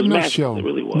was. We have no magic. show. It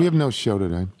really was. We have no show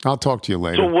today. I'll talk to you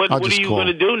later. So what are you going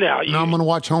to do now? I'm going to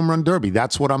watch Home Run Derby.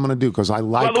 That's what I'm going to do because I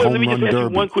like Home Run Derby. Let me just ask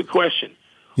you one quick question.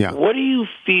 Yeah. What do you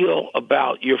feel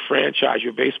about your franchise,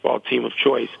 your baseball team of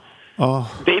choice?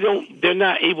 They're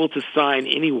not able to sign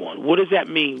anyone. What does that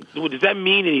mean? Does that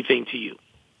mean anything to you?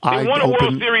 They won a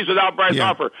World Series without Bryce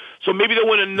Harper, so maybe they'll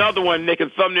win another one. And they can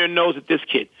thumb their nose at this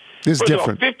kid. This is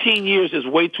different. 15 years is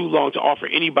way too long to offer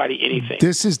anybody anything.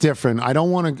 This is different. I don't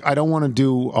want to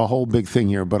do a whole big thing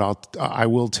here, but I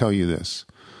will tell you this.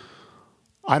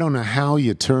 I don't know how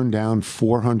you turn down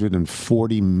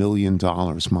 $440 million,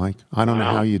 Mike. I don't know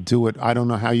how you do it. I don't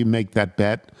know how you make that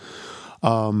bet.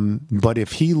 But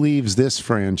if he leaves this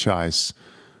franchise,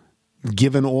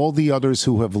 given all the others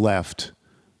who have left,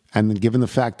 and given the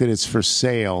fact that it's for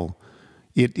sale,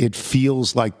 it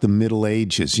feels like the Middle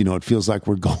Ages. It feels like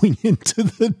we're going into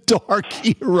the dark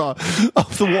era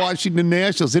of the Washington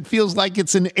Nationals. It feels like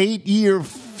it's an 8-year,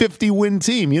 50-win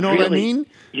team. You know what I mean?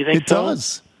 You think it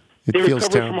does. It they feels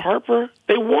recovered terrible. from Harper.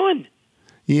 They won.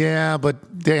 Yeah, but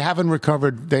they haven't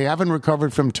recovered. They haven't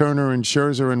recovered from Turner and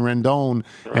Scherzer and Rendon.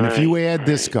 Right, and if you add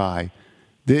this guy,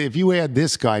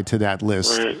 to that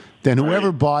list, then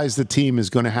whoever buys the team is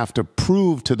going to have to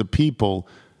prove to the people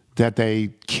that they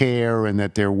care and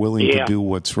that they're willing to do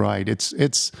what's right.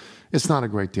 It's not a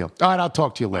great deal. All right, I'll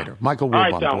talk to you later. Michael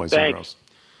Wilbon, boys and girls.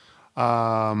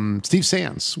 Steve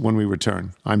Sands, when we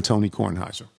return. I'm Tony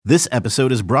Kornheiser. This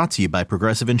episode is brought to you by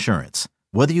Progressive Insurance.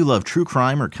 Whether you love true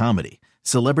crime or comedy,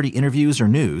 celebrity interviews or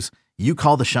news, you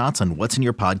call the shots on what's in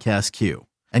your podcast queue.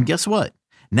 And guess what?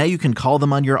 Now you can call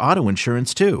them on your auto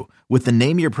insurance too with the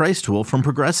Name Your Price tool from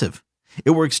Progressive.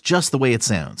 It works just the way it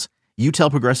sounds. You tell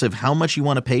Progressive how much you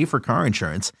want to pay for car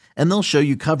insurance, and they'll show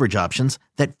you coverage options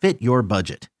that fit your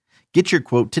budget. Get your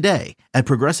quote today at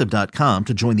Progressive.com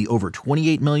to join the over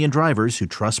 28 million drivers who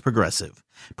trust Progressive.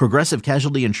 Progressive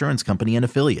Casualty Insurance Company and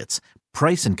Affiliates.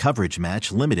 Price and coverage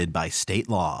match limited by state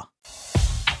law.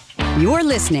 You're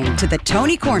listening to The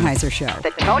Tony Kornheiser Show.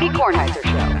 The Tony Kornheiser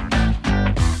Show.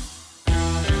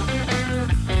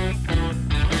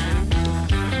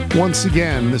 Once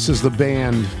again, this is the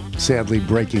band sadly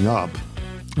breaking up.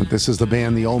 This is the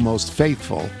band The Almost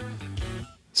Faithful.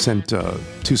 Sent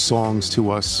 2 songs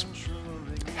to us.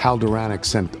 Hal Duranic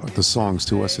sent the songs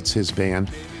to us. It's his band.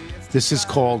 This is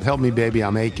called Help Me Baby,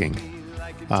 I'm Aching.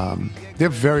 They're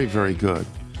very, very good.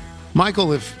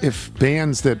 Michael, if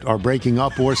bands that are breaking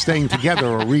up or staying together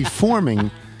or reforming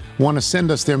want to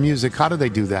send us their music, how do they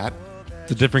do that?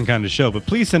 It's a different kind of show, but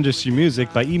please send us your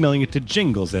music by emailing it to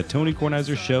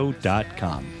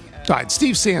jingles@TonyKornheiserShow.com. All right,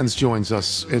 Steve Sands joins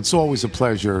us. It's always a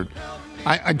pleasure.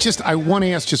 I want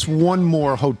to ask just one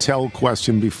more hotel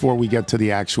question before we get to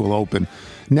the actual Open.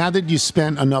 Now that you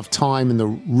spent enough time in the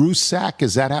Rusak,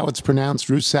 is that how it's pronounced?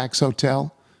 Rusak's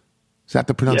Hotel? Is that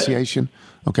the pronunciation?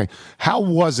 Yeah. Okay. How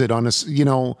was it on a,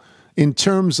 in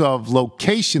terms of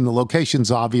location? The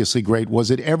location's obviously great. Was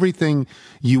it everything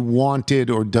you wanted,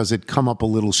 or does it come up a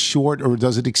little short, or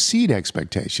does it exceed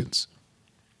expectations?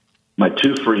 My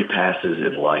 2 free passes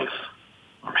in life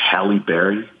are Halle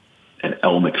Berry and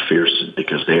Elle Macpherson,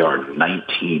 because they are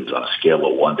 19s on a scale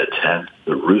of 1 to 10.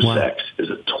 The Rusak is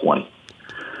a 20.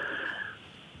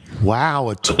 Wow,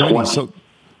 a 20. So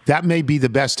that may be the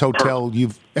best hotel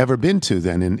you've ever been to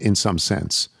then, in some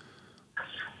sense.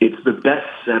 It's the best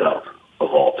setup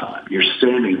of all time. You're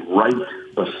standing right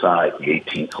beside the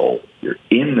 18th hole. You're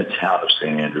in the town of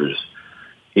St. Andrews.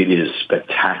 It is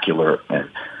spectacular.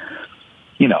 And,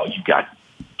 you've got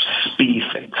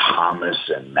Spieth and Thomas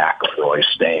and McIlroy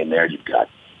staying there. You've got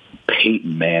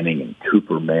Peyton Manning and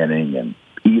Cooper Manning and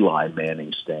Eli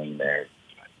Manning staying there.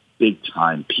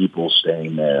 Big-time people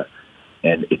staying there.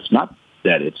 And it's not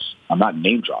that I'm not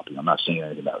name-dropping. I'm not saying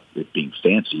anything about it being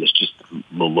fancy. It's just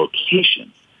the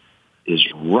location is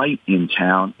right in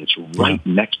town. It's right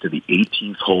next to the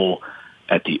 18th hole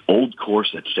at the old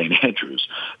course at St. Andrews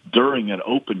during an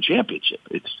Open Championship.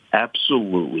 It's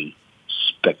absolutely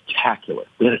spectacular.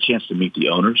 We had a chance to meet the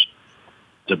owners.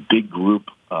 It's a big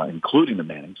group, including the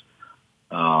Mannings,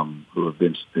 who have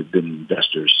been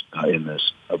investors in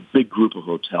this. A big group of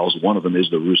hotels. One of them is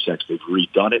the Rusak. They've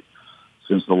redone it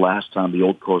since the last time the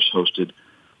old course hosted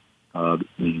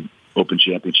the Open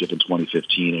Championship in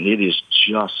 2015, and it is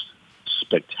just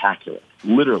spectacular,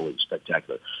 literally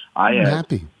spectacular. I'm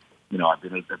happy. I've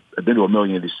been to a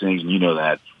million of these things, and you know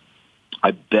that. I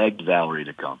begged Valerie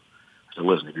to come. I said,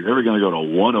 listen, if you're ever going to go to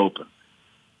one Open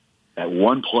at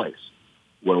one place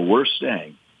where we're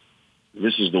staying,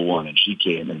 this is the one. And she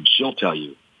came, and she'll tell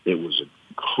you it was an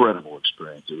incredible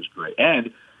experience. It was great.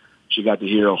 And she got to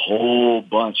hear a whole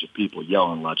bunch of people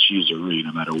yelling La Cheeserie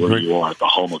no matter where you are at the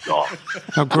home of golf.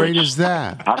 How great is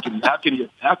that? How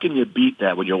can you beat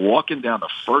that when you're walking down the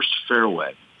first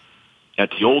fairway at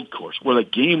the old course where the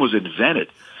game was invented,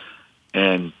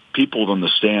 and people in the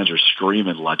stands are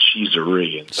screaming La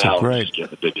Cheeserie, and Val just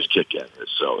getting the biggest kick out of it.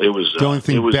 So it was. The only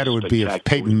thing better would be if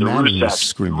Peyton Manning was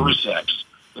screaming. The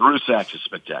Rusak is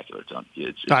spectacular, Tony.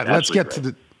 It's all right, let's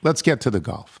get to the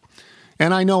golf.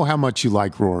 And I know how much you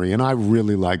like Rory, and I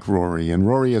really like Rory. And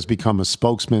Rory has become a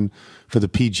spokesman for the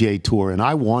PGA Tour, and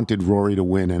I wanted Rory to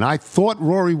win. And I thought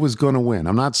Rory was going to win.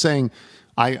 I'm not saying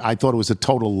I thought it was a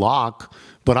total lock,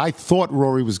 but I thought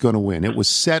Rory was going to win. It was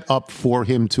set up for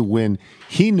him to win.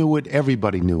 He knew it.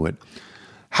 Everybody knew it.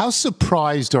 How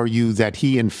surprised are you that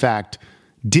he, in fact,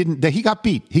 that he got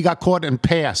beat? He got caught and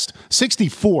passed.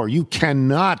 64, you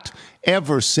cannot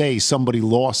ever say somebody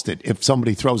lost it if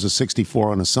somebody throws a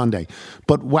 64 on a Sunday.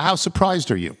 But how surprised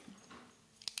are you?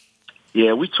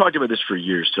 Yeah, we talked about this for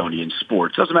years, Tony, in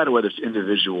sports. It doesn't matter whether it's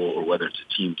individual or whether it's a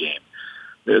team game.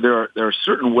 There are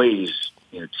certain ways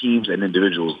teams and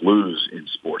individuals lose in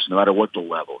sports, no matter what the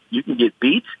level. You can get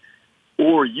beat,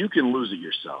 or you can lose it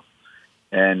yourself.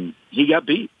 And he got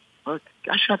beat. Look,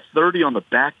 I shot 30 on the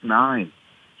back nine,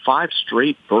 5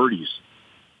 straight birdies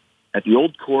at the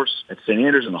old course at St.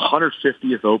 Andrews in the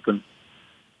 150th Open.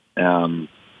 You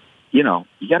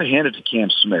got to hand it to Cam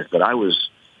Smith, but I was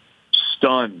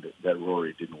stunned that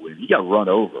Rory didn't win. He got run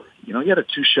over. He had a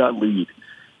 2-shot lead.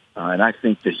 And I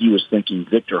think that he was thinking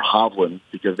Victor Hovland,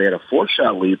 because they had a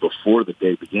 4-shot lead before the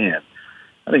day began.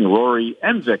 I think Rory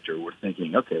and Victor were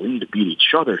thinking, okay, we need to beat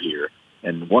each other here,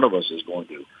 and one of us is going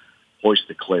to hoist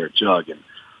the claret jug. And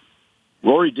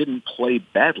Rory didn't play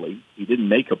badly. He didn't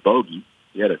make a bogey.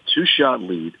 He had a 2-shot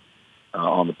lead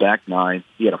on the back nine.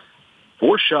 He had a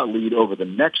 4-shot lead over the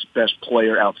next best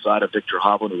player outside of Victor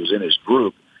Hovland, who was in his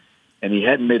group, and he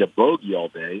hadn't made a bogey all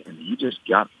day, and he just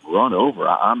got run over.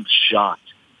 I'm shocked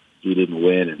he didn't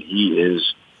win, and he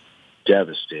is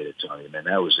devastated, Tony. Man,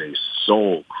 that was a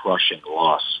soul-crushing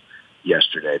loss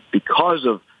yesterday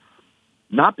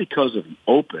not because of the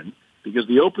Open, because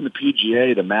the Open, the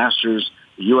PGA, the Masters,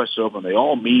 the U.S. Open, they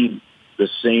all mean the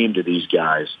same to these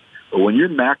guys. But when you're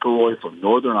McIlroy from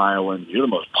Northern Ireland, you're the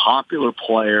most popular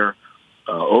player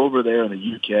over there in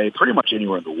the UK, pretty much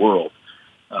anywhere in the world,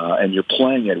 and you're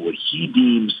playing at what he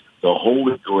deems the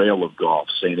holy grail of golf,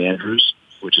 St. Andrews,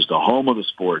 which is the home of the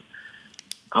sport.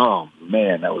 Oh,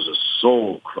 man, that was a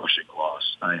soul-crushing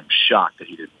loss. I am shocked that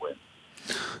he didn't win.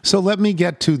 So let me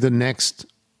get to the next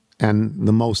and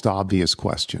the most obvious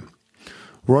question.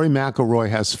 Rory McIlroy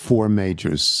has 4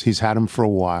 majors. He's had them for a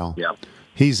while. Yeah.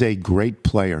 He's a great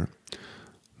player.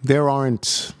 There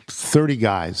aren't 30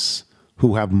 guys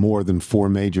who have more than 4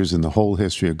 majors in the whole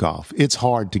history of golf. It's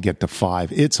hard to get to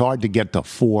 5. It's hard to get to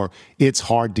 4. It's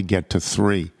hard to get to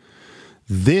 3.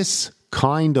 This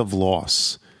kind of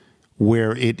loss,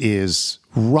 where it is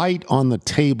right on the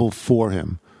table for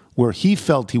him, where he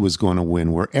felt he was going to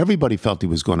win, where everybody felt he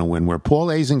was going to win, where Paul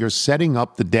Azinger, setting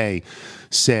up the day,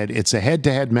 said it's a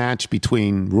head-to-head match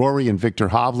between Rory and Viktor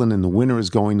Hovland, and the winner is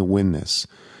going to win this.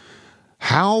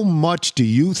 How much do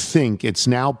you think it's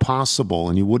now possible,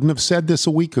 and you wouldn't have said this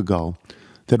a week ago,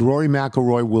 that Rory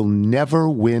McIlroy will never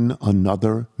win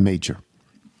another major?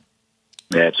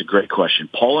 Yeah, it's a great question.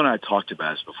 Paul and I talked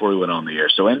about this before we went on the air.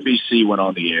 So NBC went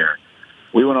on the air.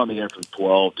 We went on the air from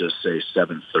 12 to, say,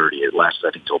 7:30. It lasted,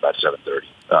 I think, till about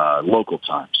 7:30 local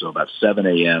time. So about 7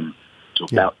 a.m. to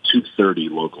about 2:30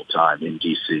 local time in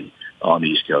D.C. on the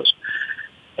East Coast.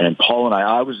 And Paul and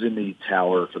I was in the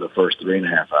tower for the first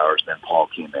 3.5 hours. Then Paul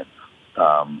came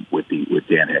in with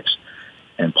Dan Hicks.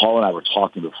 And Paul and I were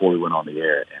talking before we went on the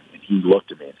air. And he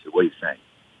looked at me and said, "What do you think?"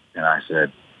 And I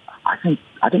said, I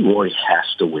think Rory has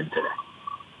to win today.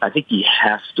 I think he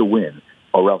has to win,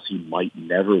 or else he might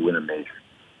never win a major.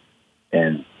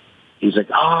 And he's like,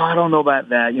 I don't know about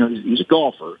that. You know, he's a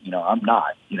golfer. You know, I'm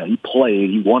not. You know, he played.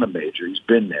 He won a major. He's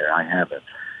been there. I haven't.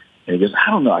 And he goes,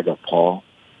 I don't know. I go, Paul,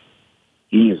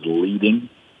 he is leading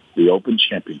the Open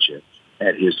Championship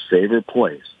at his favorite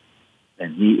place.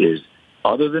 And he is,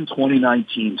 other than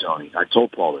 2019, Tony, I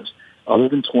told Paul this, other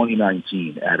than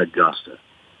 2019 at Augusta,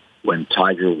 when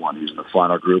Tiger won, he was in the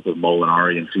final group of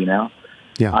Molinari and Finau.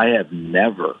 Yeah. I have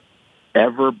never,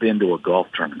 ever been to a golf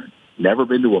tournament, never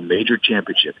been to a major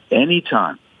championship, any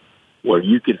time where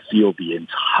you could feel the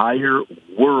entire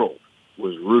world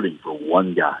was rooting for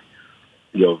one guy.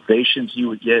 The ovations he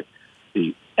would get,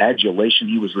 the adulation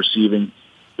he was receiving,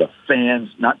 the fans,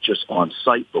 not just on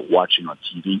site, but watching on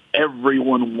TV,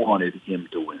 everyone wanted him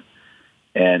to win.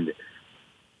 And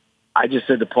I just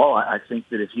said to Paul, I think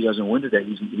that if he doesn't win today,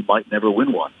 he might never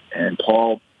win one. And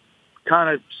Paul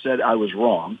kind of said I was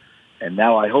wrong, and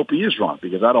now I hope he is wrong,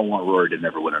 because I don't want Rory to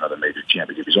never win another major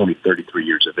championship. He's only 33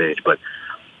 years of age. But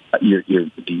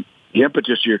the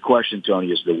impetus to your question, Tony,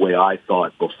 is the way I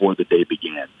thought before the day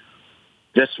began.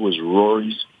 This was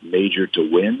Rory's major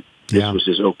to win. This was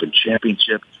his Open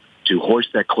Championship to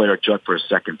hoist that claret jug for a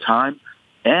second time.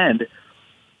 And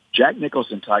Jack Nicklaus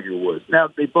and Tiger Woods, now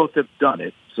they both have done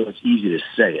it, so it's easy to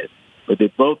say it, but they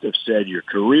both have said your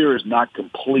career is not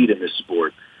complete in this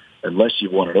sport unless you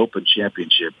won an Open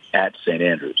Championship at St.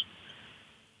 Andrews.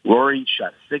 Rory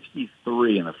shot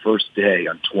 63 in the first day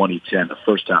on 2010, the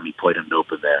first time he played an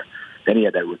Open there. Then he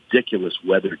had that ridiculous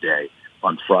weather day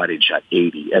on Friday and shot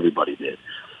 80. Everybody did.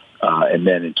 And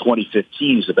then in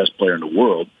 2015, he's the best player in the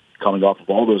world, coming off of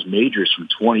all those majors from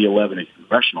 2011 at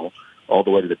Congressional all the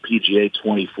way to the PGA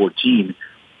 2014.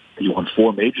 He won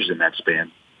 4 majors in that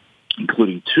span,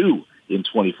 including 2 in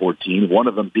 2014, one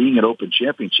of them being an Open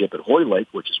Championship at Hoylake,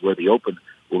 which is where the Open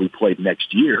will be played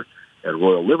next year at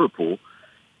Royal Liverpool.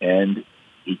 And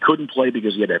he couldn't play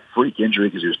because he had that freak injury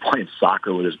because he was playing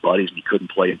soccer with his buddies, and he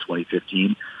couldn't play in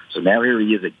 2015. So now here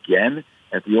he is again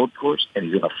at the old course, and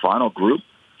he's in the final group,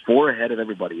 4 ahead of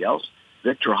everybody else.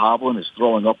 Viktor Hovland is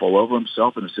throwing up all over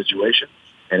himself in the situation,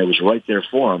 and it was right there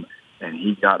for him. And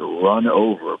he got run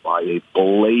over by a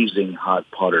blazing hot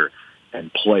putter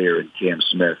and player in Cam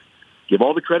Smith. Give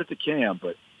all the credit to Cam,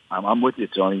 but I'm with you,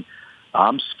 Tony.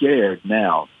 I'm scared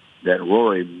now that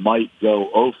Rory might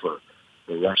go over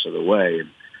the rest of the way.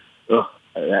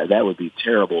 And that would be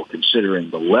terrible considering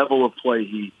the level of play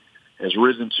he has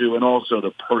risen to and also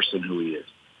the person who he is.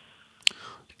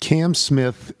 Cam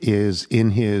Smith is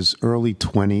in his early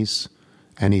 20s,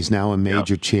 and he's now a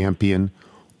major champion.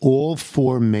 All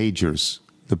 4 majors,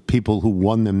 the people who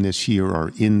won them this year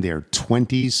are in their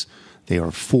 20s. They are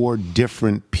 4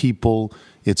 different people.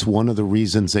 It's one of the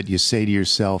reasons that you say to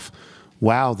yourself,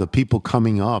 wow, the people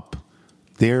coming up,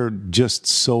 they're just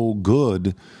so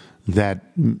good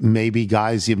that maybe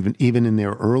guys even in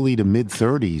their early to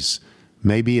mid-30s,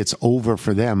 maybe it's over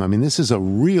for them. I mean, this is a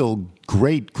real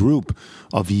great group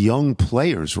of young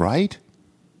players, right?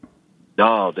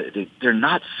 No, they're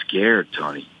not scared,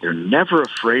 Tony. They're never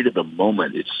afraid of the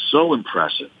moment. It's so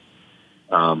impressive.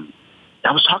 I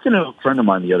was talking to a friend of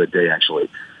mine the other day,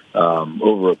 actually,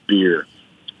 over a beer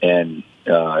and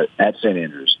at St.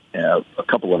 Andrews a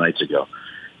couple of nights ago.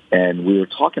 And we were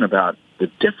talking about the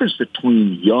difference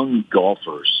between young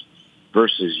golfers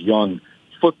versus young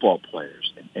football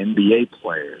players and NBA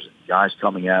players and guys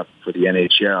coming out for the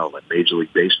NHL and Major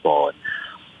League Baseball. And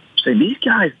saying these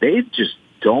guys, they just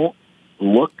don't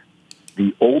look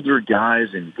the older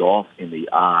guys in golf in the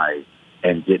eye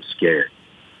and get scared.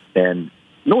 And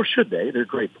nor should they. They're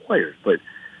great players. But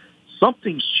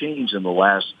something's changed in the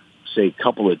last, say,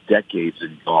 couple of decades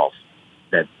in golf,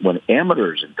 that when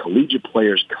amateurs and collegiate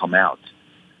players come out,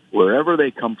 wherever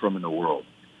they come from in the world,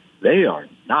 they are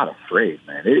not afraid,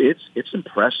 man. It's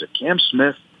impressive. Cam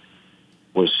Smith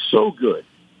was so good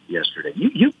yesterday.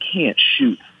 You can't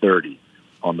shoot 30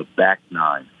 on the back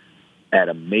nine at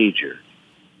a major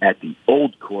at the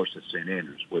old course at St.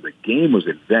 Andrews, where the game was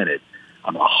invented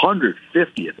on the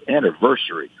 150th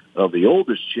anniversary of the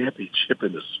oldest championship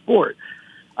in the sport.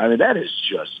 I mean, that is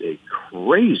just a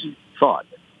crazy thought.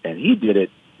 And he did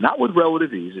it not with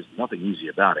relative ease. There's nothing easy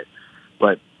about it.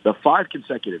 But the 5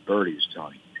 consecutive birdies,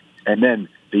 Tony, and then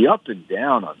the up and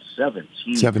down on 17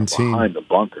 behind the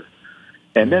bunker.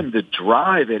 And then the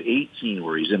drive at 18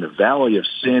 where he's in the Valley of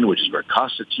Sin, which is where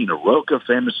Constantino Rocca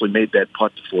famously made that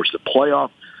putt to force the playoff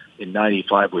in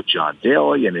 95 with John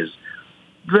Daly, and is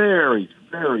very,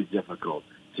 very difficult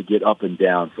to get up and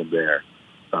down from there.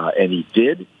 And he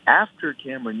did after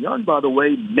Cameron Young, by the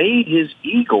way, made his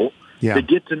eagle to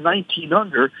get to 19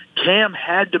 under. Cam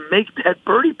had to make that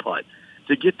birdie putt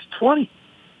to get to 20.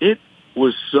 It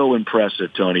was so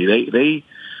impressive, Tony. The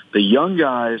young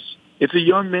guys, it's a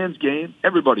young man's game.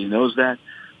 Everybody knows that.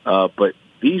 But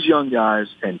these young guys,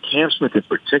 and Cam Smith in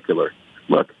particular,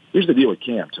 look, here's the deal with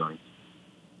Cam, Tony.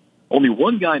 Only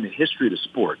one guy in the history of the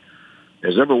sport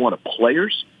has ever won a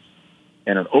Players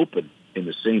and an Open in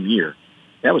the same year.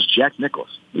 That was Jack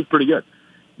Nicklaus. He was pretty good.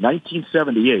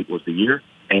 1978 was the year,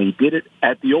 and he did it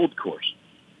at the old course.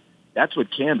 That's what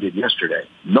Cam did yesterday.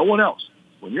 No one else.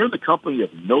 When you're in the company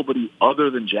of nobody other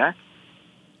than Jack,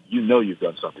 you know you've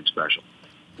done something special.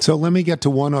 So let me get to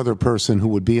one other person who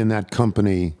would be in that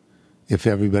company if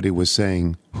everybody was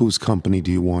saying, whose company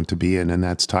do you want to be in? And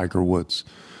that's Tiger Woods.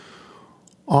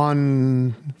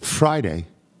 On Friday,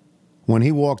 when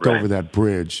he walked over that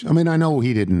bridge, I mean, I know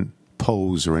he didn't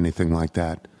pose or anything like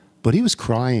that, but he was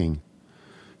crying.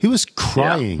 He was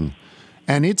crying.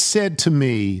 Yeah. And it said to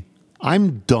me,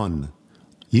 I'm done.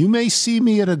 You may see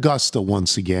me at Augusta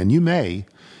once again. You may.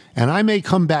 And I may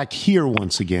come back here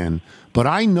once again. But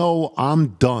I know I'm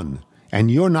done. And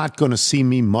you're not going to see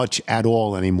me much at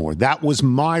all anymore. That was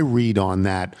my read on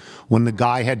that when the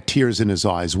guy had tears in his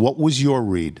eyes. What was your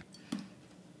read?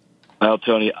 Well,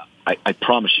 Tony, I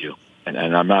promise you, and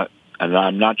I'm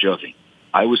not joking.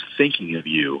 I was thinking of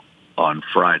you on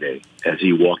Friday as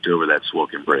he walked over that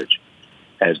Swoken Bridge,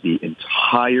 as the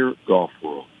entire golf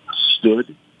world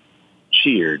stood,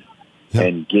 cheered,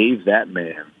 and gave that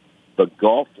man the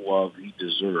golf love he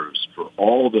deserves for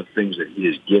all the things that he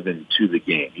has given to the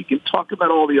game. You can talk about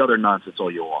all the other nonsense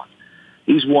all you want.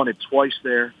 He's won it twice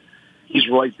there. He's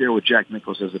right there with Jack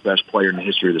Nicklaus as the best player in the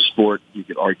history of the sport. You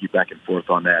could argue back and forth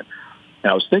on that.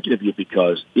 And I was thinking of you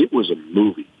because it was a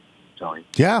movie, Tony.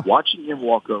 Yeah. Watching him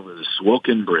walk over the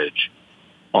Swoken Bridge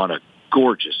on a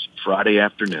gorgeous Friday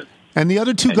afternoon. And the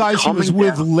other two guys he was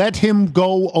with let him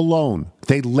go alone.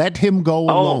 They let him go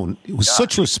alone. It was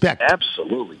such respect.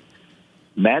 Absolutely.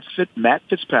 Matt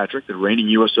Fitzpatrick, the reigning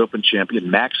U.S. Open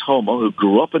champion, Max Homa, who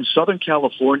grew up in Southern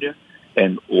California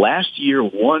and last year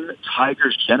won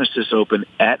Tiger's Genesis Open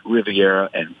at Riviera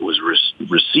and was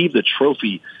received the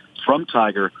trophy from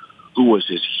Tiger, who was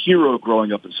his hero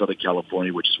growing up in Southern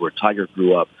California, which is where Tiger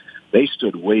grew up. They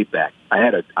stood way back. I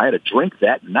had a drink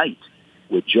that night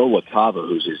with Joe LaCava,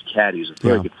 who's his caddy. He's a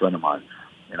very good friend of mine.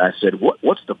 And I said,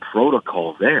 what's the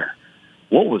protocol there?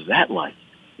 What was that like?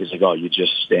 He's like, you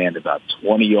just stand about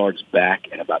 20 yards back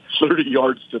and about 30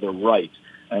 yards to the right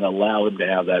and allow him to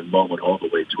have that moment all the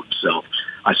way to himself.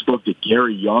 I spoke to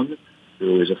Gary Young,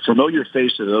 who is a familiar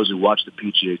face to those who watch the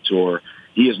PGA Tour.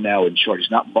 He is now in charge. He's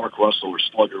not Mark Russell or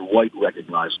Slugger White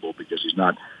recognizable because he's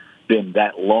not been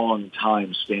that long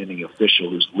time standing official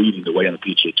who's leading the way on the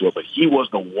PGA Tour, but he was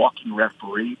the walking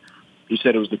referee. He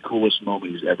said it was the coolest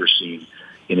moment he's ever seen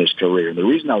in his career. And the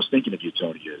reason I was thinking of you,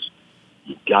 Tony, is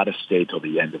you've got to stay till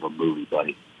the end of a movie,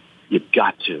 buddy. You've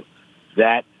got to.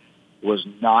 That was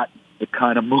not the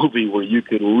kind of movie where you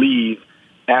could leave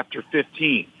after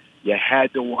 15. You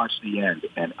had to watch the end.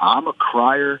 And I'm a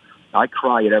crier. I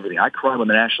cry at everything. I cry when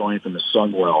the national anthem is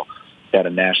sung well. at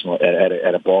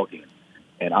a ball game.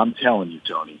 And I'm telling you,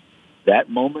 Tony, that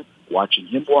moment, watching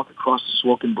him walk across the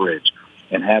Swilken Bridge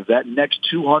and have that next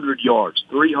 200 yards,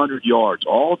 300 yards,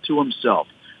 all to himself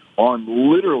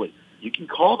on literally, you can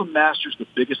call the Masters the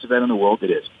biggest event in the world.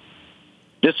 It is.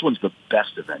 This one's the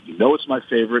best event. You know it's my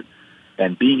favorite.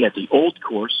 And being at the Old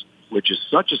Course, which is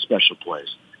such a special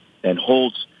place and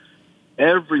holds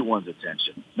everyone's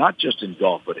attention, not just in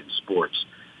golf, but in sports,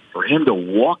 for him to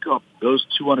walk up those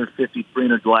 250,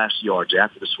 300 glass yards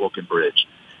after the Swilken Bridge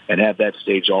and have that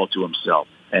stage all to himself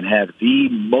and have the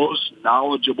most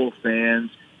knowledgeable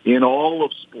fans in all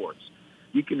of sports.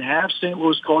 You can have St.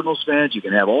 Louis Cardinals fans. You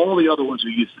can have all the other ones who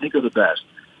you think are the best.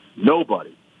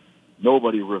 Nobody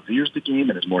reveres the game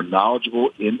and is more knowledgeable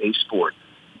in a sport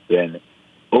than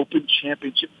Open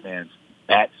Championship fans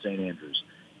at St. Andrews.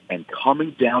 And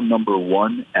coming down number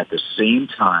one at the same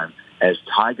time as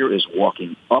Tiger is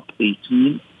walking up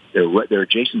 18, they're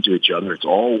adjacent to each other. It's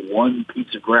all one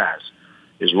piece of grass,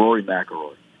 is Rory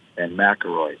McIlroy. And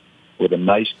McIlroy, with a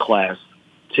nice class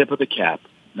tip of the cap,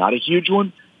 not a huge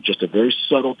one, just a very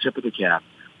subtle tip of the cap.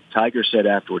 Tiger said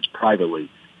afterwards privately,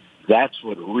 that's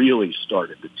what really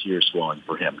started the tears flowing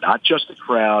for him. Not just the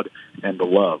crowd and the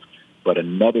love, but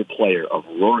another player of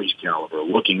Rory's caliber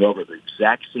looking over at the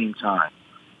exact same time.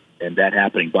 And that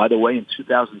happening. By the way, in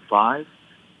 2005,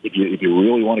 if you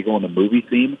really want to go on the movie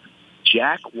theme,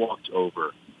 Jack walked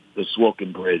over the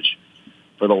Swilken Bridge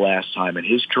for the last time in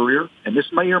his career. And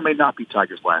this may or may not be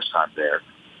Tiger's last time there,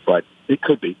 but it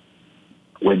could be.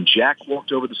 When Jack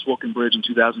walked over the Swilken Bridge in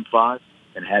 2005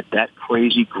 and had that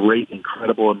crazy, great,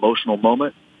 incredible, emotional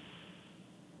moment,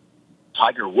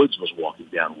 Tiger Woods was walking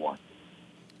down one.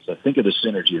 So think of the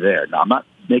synergy there. Now, I'm not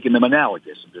making them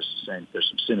analogous. I'm just saying there's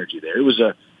some synergy there. It was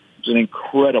an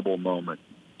incredible moment,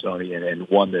 Tony, and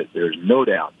one that there's no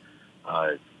doubt.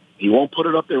 He won't put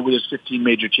it up there with his 15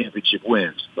 major championship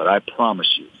wins, but I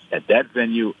promise you, at that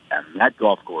venue, at that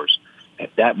golf course, at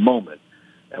that moment,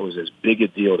 that was as big a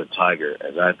deal to Tiger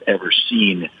as I've ever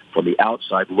seen from the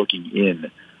outside looking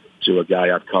in to a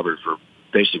guy I've covered for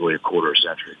basically a quarter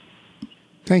century.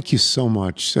 Thank you so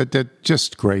much. That's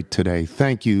just great today.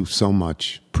 Thank you so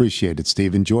much. Appreciate it,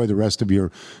 Steve. Enjoy the rest of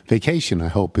your vacation, I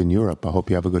hope, in Europe. I hope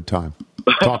you have a good time.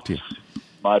 Talk to you.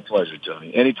 My pleasure,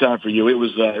 Tony. Anytime for you. It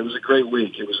was a great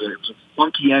week. It was a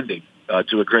funky ending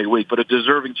to a great week, but a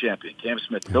deserving champion. Cam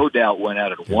Smith, no doubt, went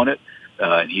out and won it,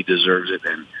 and he deserves it.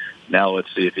 And now let's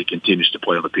see if he continues to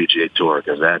play on the PGA Tour,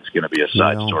 because that's going to be a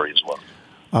side story as well.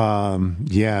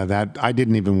 That I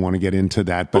didn't even want to get into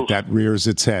that, but that rears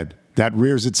its head. That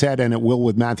rears its head, and it will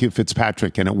with Matthew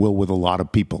Fitzpatrick, and it will with a lot of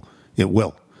people. It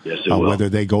will. Yes, it will. Whether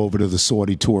they go over to the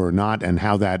Saudi Tour or not, and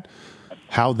how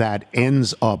that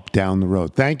ends up down the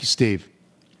road. Thank you, Steve.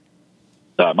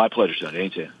 My pleasure,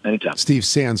 Tony. Anytime. Steve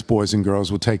Sands, boys and girls.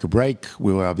 We'll take a break.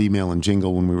 We'll have email and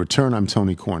jingle when we return. I'm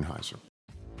Tony Kornheiser.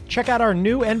 Check out our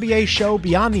new NBA show,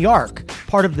 Beyond the Arc,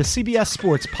 part of the CBS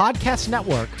Sports Podcast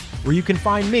Network, where you can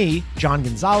find me, John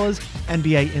Gonzalez,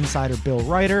 NBA insider Bill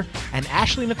Ryder, and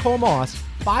Ashley Nicole Moss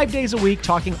 5 days a week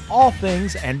talking all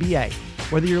things NBA.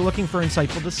 Whether you're looking for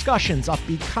insightful discussions,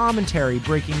 upbeat commentary,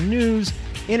 breaking news,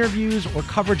 interviews, or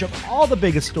coverage of all the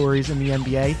biggest stories in the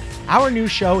NBA, our new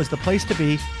show is the place to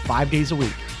be 5 days a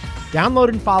week. Download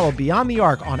and follow Beyond the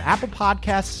Arc on Apple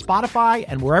Podcasts, Spotify,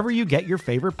 and wherever you get your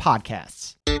favorite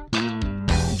podcasts.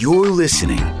 You're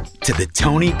listening to The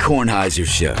Tony Kornheiser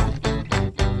Show.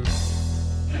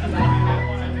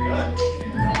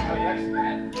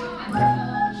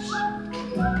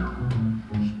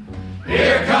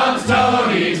 Here comes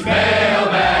Tony's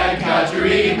mailbag. Got your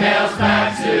emails,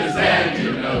 faxes, and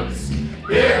your notes.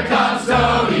 Here comes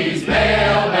Tony's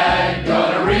mailbag.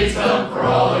 Gonna read some for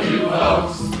all you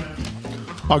folks.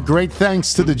 A great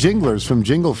thanks to the Jinglers from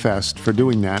Jingle Fest for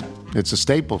doing that. It's a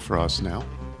staple for us now.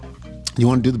 You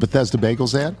want to do the Bethesda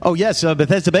Bagels ad? Oh, yes.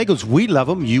 Bethesda Bagels. We love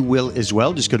them. You will as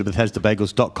well. Just go to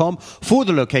BethesdaBagels.com for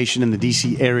the location in the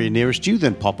D.C. area nearest you.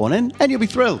 Then pop on in and you'll be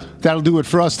thrilled. That'll do it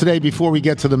for us today. Before we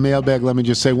get to the mailbag, let me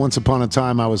just say, once upon a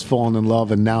time, I was falling in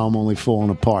love, and now I'm only falling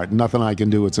apart. Nothing I can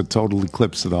do. It's a total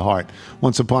eclipse of the heart.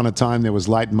 Once upon a time, there was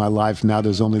light in my life. Now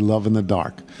there's only love in the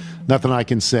dark. Nothing I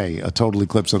can say. A total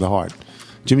eclipse of the heart.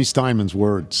 Jimmy Steinman's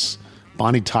words.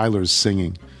 Bonnie Tyler's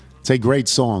singing. It's a great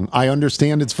song. I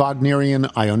understand it's Wagnerian.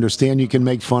 I understand you can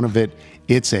make fun of it.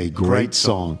 It's a great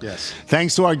song. Yes.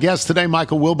 Thanks to our guests today,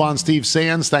 Michael Wilbon, Steve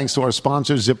Sands. Thanks to our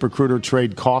sponsors, ZipRecruiter,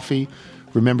 Trade Coffee.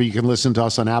 Remember, you can listen to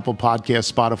us on Apple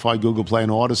Podcasts, Spotify, Google Play,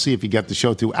 and Odyssey. If you get the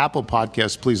show through Apple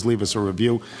Podcasts, please leave us a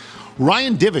review.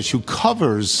 Ryan Divish, who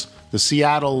covers the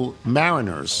Seattle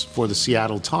Mariners for the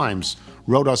Seattle Times,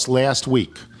 wrote us last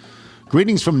week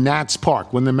Greetings from Nats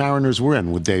Park when the Mariners were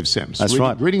in with Dave Sims. That's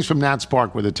right. Greetings from Nats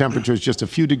Park where the temperature is just a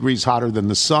few degrees hotter than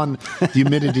the sun. The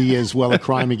humidity is, well, a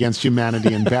crime against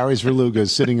humanity. And Barry's Verluga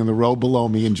is sitting in the row below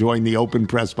me enjoying the open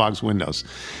press box windows.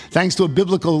 Thanks to a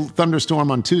biblical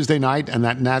thunderstorm on Tuesday night and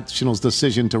that Nationals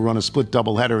decision to run a split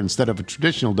doubleheader instead of a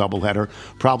traditional doubleheader,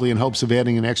 probably in hopes of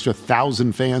adding an extra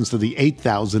 1,000 fans to the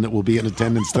 8,000 that will be in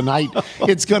attendance tonight,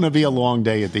 it's going to be a long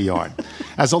day at the Yard.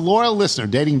 As a loyal listener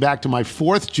dating back to my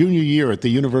 4th junior year at the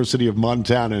University of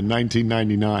Montana in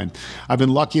 1999. I've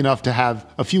been lucky enough to have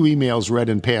a few emails read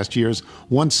in past years,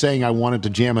 once saying I wanted to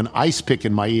jam an ice pick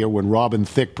in my ear when Robin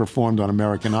Thicke performed on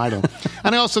American Idol.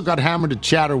 And I also got hammered at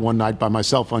Chatter one night by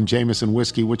myself on Jameson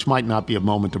whiskey, which might not be a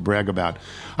moment to brag about.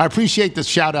 I appreciate the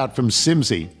shout-out from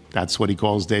Simsy. That's what he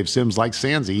calls Dave Sims, like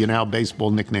Sansi. You know how baseball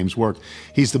nicknames work.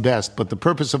 He's the best, but the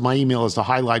purpose of my email is to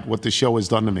highlight what the show has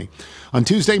done to me. On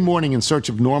Tuesday morning, in search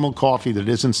of normal coffee that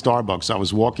isn't Starbucks, I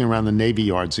was walking around the Navy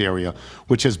Yards area,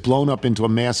 which has blown up into a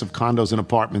mass of condos and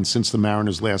apartments since the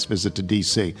Mariners' last visit to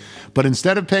D.C. But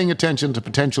instead of paying attention to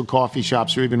potential coffee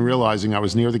shops or even realizing I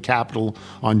was near the Capitol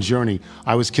on journey,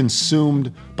 I was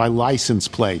consumed by license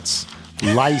plates.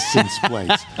 License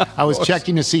plates. I was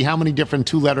checking to see how many different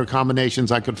 2-letter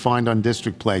combinations I could find on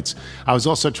district plates. I was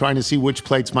also trying to see which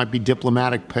plates might be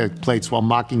diplomatic plates while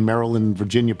mocking Maryland and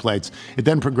Virginia plates. It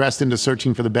then progressed into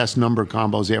searching for the best number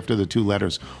combos after the 2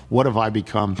 letters. What have I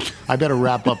become? I better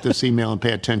wrap up this email and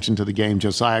pay attention to the game.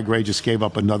 Josiah Gray just gave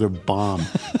up another bomb.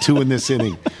 2 in this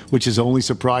inning, which is only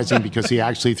surprising because he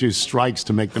actually threw strikes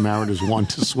to make the Mariners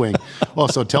want to swing.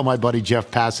 Also, tell my buddy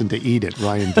Jeff Passan to eat it,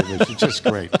 Ryan Divish. It's just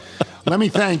great. Let me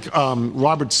thank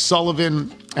Robert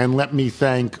Sullivan, and let me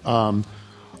thank, you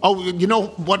know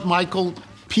what, Michael?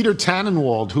 Peter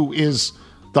Tannenwald, who is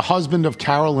the husband of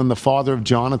Carol and the father of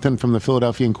Jonathan from the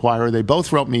Philadelphia Inquirer. They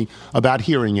both wrote me about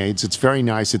hearing aids. It's very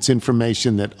nice. It's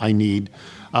information that I need.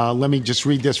 Let me just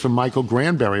read this from Michael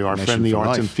Granberry, our friend, the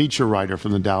arts and feature writer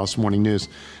from the Dallas Morning News.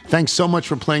 Thanks so much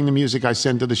for playing the music I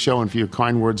send to the show and for your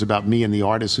kind words about me and the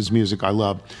artists whose music I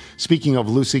love. Speaking of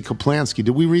Lucy Kaplansky,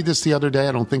 did we read this the other day?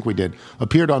 I don't think we did.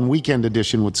 Appeared on Weekend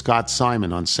Edition with Scott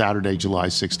Simon on Saturday, July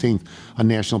 16th on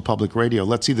National Public Radio.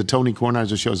 Let's see, the Tony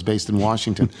Kornheiser Show is based in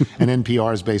Washington and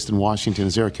NPR is based in Washington.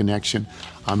 Is there a connection?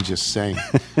 I'm just saying.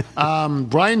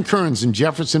 Brian Kearns in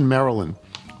Jefferson, Maryland.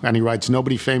 And he writes,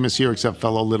 nobody famous here except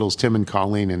fellow Littles, Tim and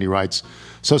Colleen. And he writes,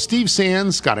 so Steve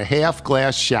Sands got a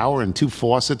half-glass shower and 2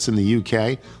 faucets in the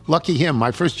UK. Lucky him. My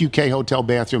first UK hotel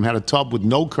bathroom had a tub with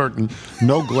no curtain,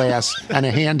 no glass, and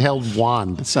a handheld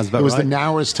wand. That sounds about right. It was the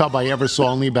narrowest tub I ever saw,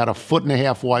 only about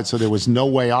 1.5 feet wide, so there was no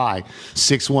way I,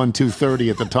 6'1",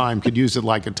 230 at the time, could use it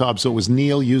like a tub. So it was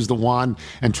kneel, use the wand,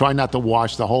 and try not to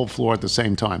wash the whole floor at the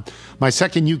same time. My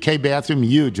second UK bathroom,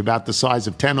 huge, about the size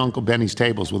of 10 Uncle Benny's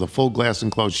tables with a full glass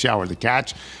enclosed shower. The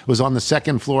catch was on the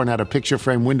second floor and had a picture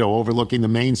frame window overlooking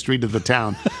the main street of the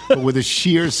town, but with a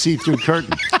sheer see-through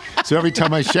curtain. So every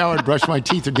time I showered, brushed my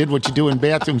teeth, or did what you do in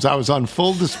bathrooms, I was on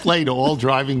full display to all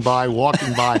driving by,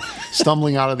 walking by,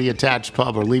 stumbling out of the attached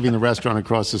pub, or leaving the restaurant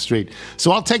across the street.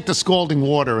 So I'll take the scalding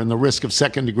water and the risk of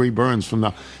second-degree burns from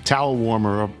the towel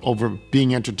warmer over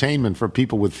being entertainment for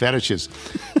people with fetishes.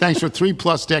 Thanks for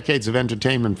 3+ decades of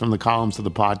entertainment from the columns to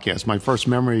the podcast. My first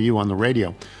memory of you on the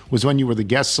radio was when you were the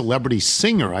guest celebrity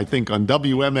singer, I think, on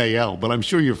WMAL, but I'm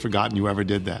sure you've forgotten you ever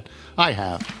did that. I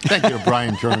have. Thank you to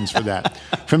Brian Kearns for that.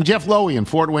 From Jeff Lowy in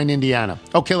Fort Wayne, Indiana.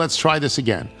 Okay, let's try this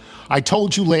again. I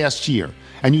told you last year,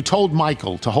 and you told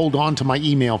Michael to hold on to my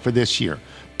email for this year.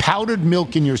 Powdered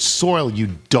milk in your soil, you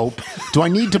dope. Do I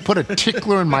need to put a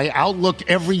tickler in my Outlook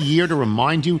every year to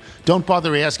remind you? Don't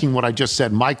bother asking what I just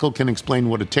said. Michael can explain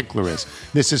what a tickler is.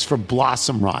 This is for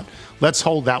blossom rot. Let's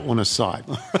hold that one aside.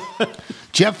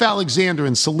 Jeff Alexander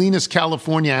in Salinas,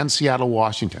 California, and Seattle,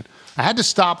 Washington. I had to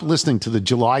stop listening to the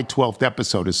July 12th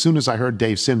episode as soon as I heard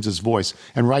Dave Sims' voice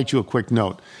and write you a quick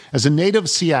note. As a native of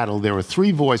Seattle, there are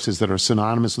 3 voices that are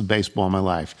synonymous with baseball in my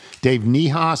life. Dave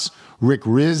Niehaus, Rick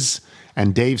Riz,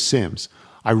 and Dave Sims.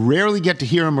 I rarely get to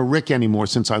hear him or Rick anymore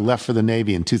since I left for the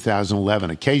Navy in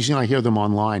 2011. Occasionally I hear them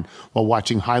online while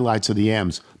watching highlights of the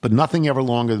M's, but nothing ever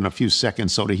longer than a few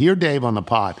seconds. So to hear Dave on the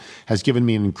pod has given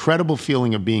me an incredible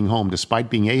feeling of being home, despite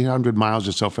being 800 miles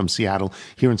or so from Seattle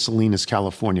here in Salinas,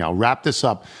 California. I'll wrap this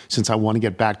up since I want to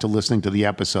get back to listening to the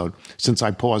episode, since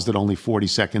I paused at only 40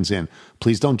 seconds in.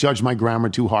 Please don't judge my grammar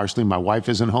too harshly. My wife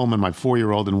isn't home, and my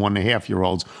 4-year-old and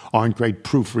 1.5-year-olds aren't great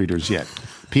proofreaders yet.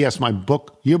 P.S. My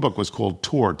yearbook was called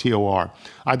Tor, T-O-R.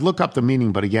 I'd look up the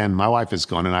meaning, but again, my wife is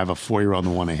gone, and I have a 4-year-old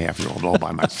and 1.5-year-old all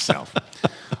by myself.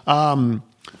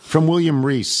 From William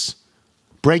Reese,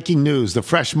 breaking news, the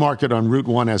Fresh Market on Route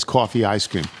 1 has coffee ice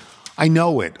cream. I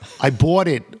know it. I bought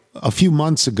it a few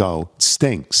months ago. It's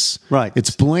stinks. Right.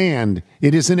 It's bland.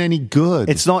 It isn't any good.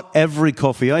 It's not every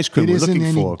coffee ice cream It we're isn't looking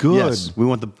any for. good. Yes, we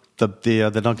want the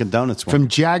Dunkin' Donuts one. From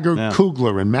Jagger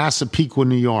Kugler in Massapequa,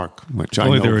 New York, which I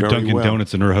know there were very Dunkin' well.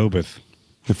 Donuts in Rehoboth.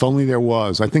 If only there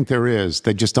was. I think there is.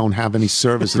 They just don't have any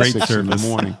service at 6 in the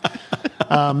morning.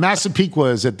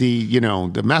 Massapequa is at the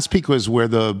Massapequa is where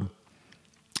the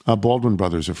Baldwin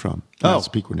brothers are from.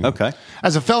 Massapequa, New York. Okay.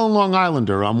 As a fellow Long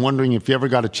Islander, I'm wondering if you ever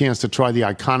got a chance to try the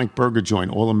iconic burger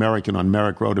joint, All American on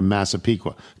Merrick Road in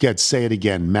Massapequa. Say it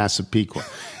again, Massapequa.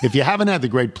 If you haven't had the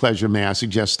great pleasure, may I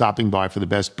suggest stopping by for the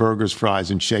best burgers, fries,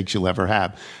 and shakes you'll ever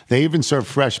have. They even serve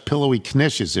fresh, pillowy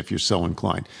knishes if you're so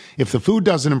inclined. If the food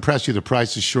doesn't impress you, the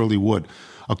prices surely would.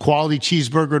 A quality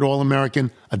cheeseburger at All American,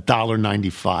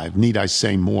 $1.95. Need I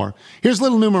say more? Here's a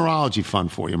little numerology fun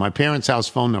for you. My parents' house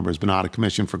phone number has been out of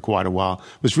commission for quite a while.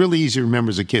 It was really easy to remember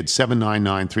as a kid,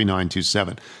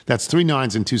 799-3927. That's 3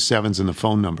 9s and 2 7s in the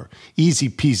phone number. Easy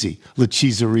peasy, la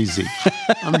cheeserizi.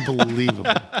 Unbelievable.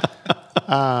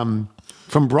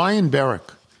 From Brian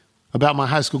Berrick about my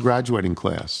high school graduating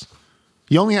class.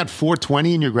 You only had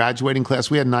 420 in your graduating class.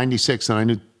 We had 96, and I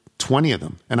knew 20 of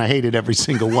them, and I hated every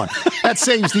single one. That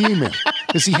saves the email,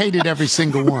 because he hated every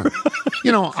single one.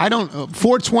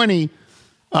 420,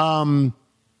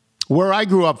 where I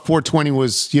grew up, 420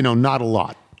 was, not a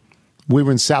lot. We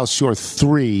were in South Shore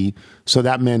 3, so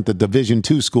that meant the Division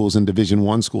II schools and Division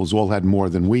I schools all had more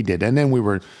than we did. And then we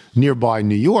were nearby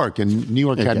New York, and New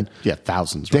York had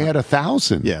thousands. They had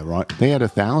 1,000. Yeah, right. They had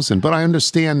 1,000. But I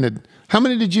understand that. How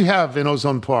many did you have in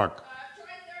Ozone Park?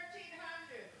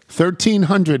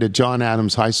 1,300 at John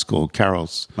Adams High School,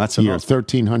 Carol's year.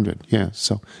 1,300, yeah.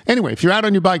 So anyway, if you're out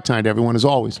on your bike tonight, everyone, as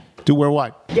always, do wear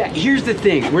white. Yeah, here's the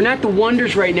thing. We're not the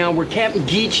Wonders right now. We're Captain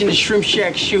Geach and the Shrimp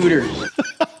Shack Shooters.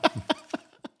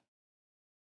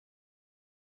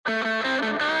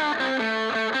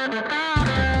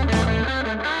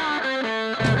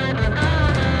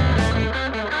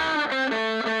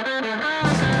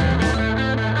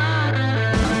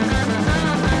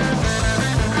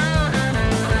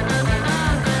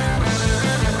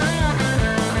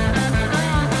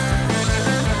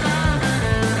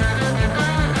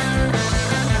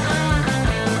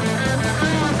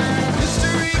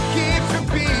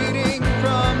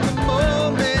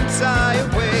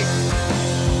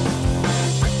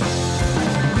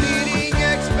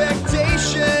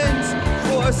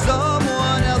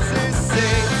 someone else's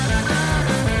sake.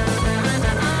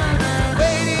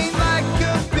 Waiting like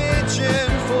a pigeon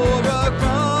for a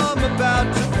crumb about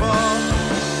to fall.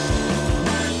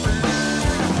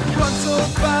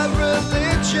 Consoled by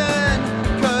religion,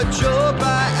 cajoled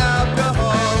by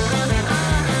alcohol.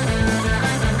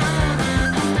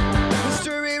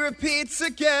 History repeats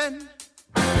again.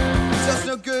 Does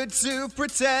no good to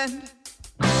pretend.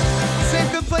 Same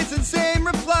complaints and same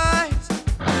replies.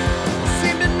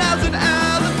 Same denials and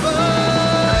alibis.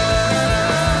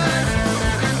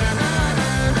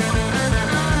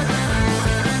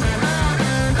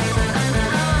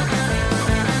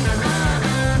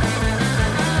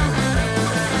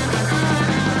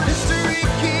 History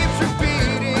keeps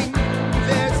repeating.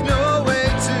 There's no way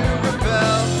to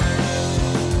rebel.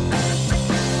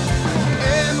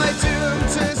 Am I doomed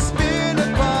to spin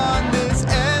upon this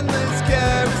endless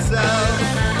carousel?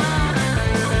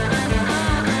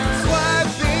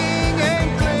 Swiping and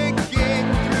clicking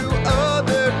through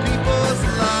other people's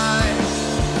lives.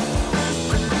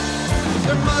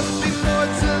 There must be more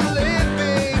to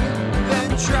living than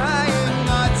trying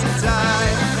not to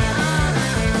die.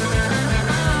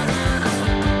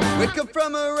 Wake up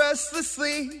from a restless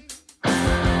sleep.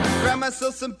 Grab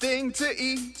myself something to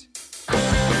eat.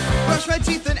 Brush my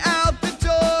teeth and out the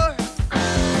door.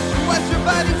 Why's your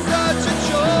body such a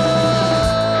chore?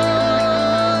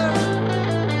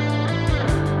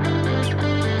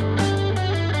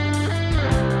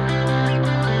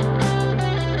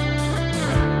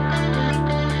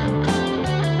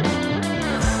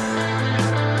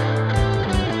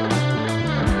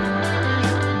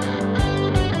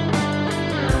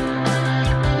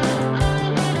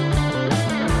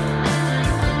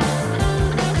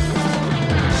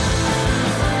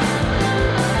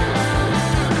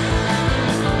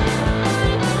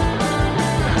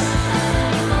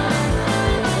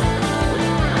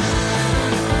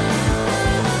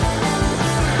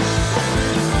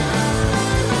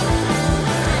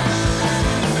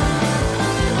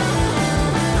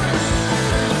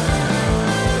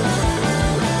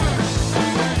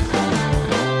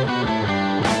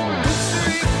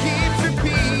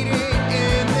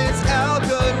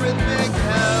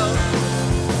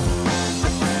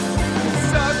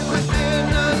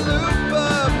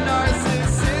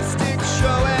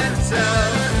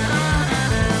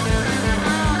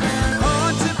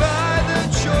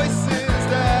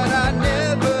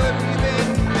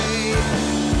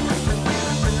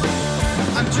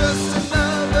 just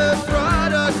another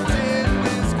product in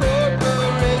this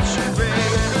corporation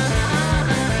race.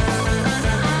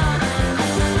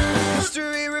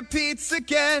 History repeats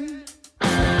again.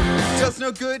 Does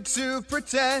no good to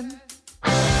pretend.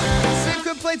 Same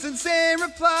complaints and same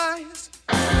replies.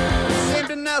 Same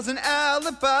denials and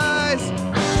alibis.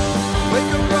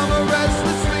 Wake up from a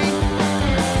restless sleep.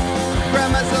 Grab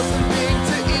myself something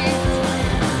to eat.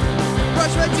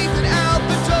 Brush my teeth and out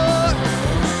the door.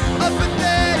 A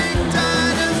pathetic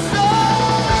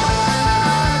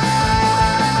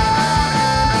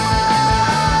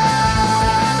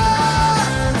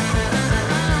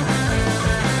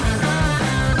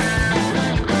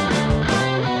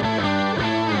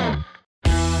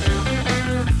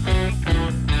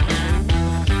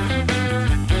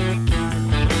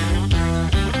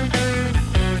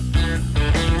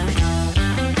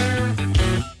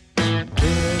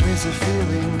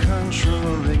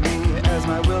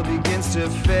to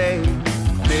fade.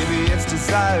 Maybe it's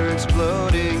desire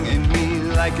exploding in me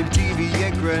like a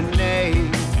deviant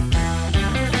grenade.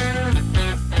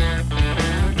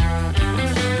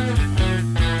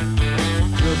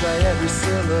 Filled by every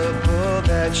syllable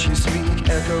that you speak,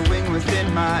 echoing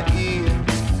within my ears.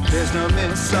 There's no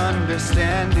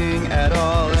misunderstanding at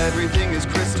all, everything is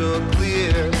crystal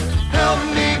clear. Help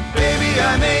me, baby,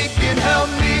 I'm aching. Help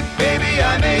me, baby,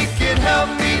 I'm aching. Help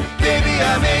me, baby,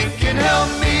 I'm aching. Help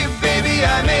me, baby,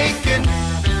 I'm aching.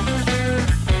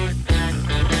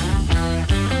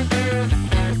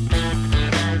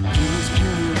 These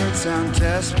puny words sound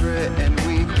desperate and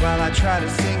weak while I try to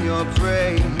sing your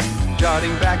praise.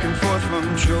 Darting back and forth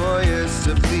from joyous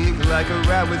to bleak like a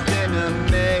rat within a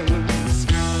maze.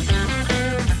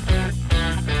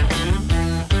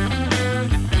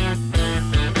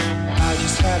 I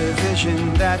just had a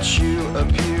vision that you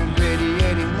appeared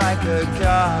radiating like a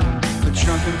god. A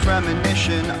drunken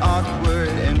premonition, awkward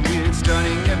and weird,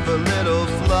 stunning if a little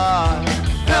flawed.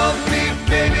 Help me,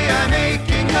 baby, I'm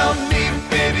aching. Help me,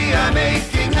 baby, I'm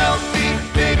aching. Help me,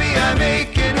 baby, I'm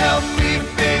aching. Help me,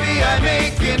 baby, I'm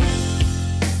aching.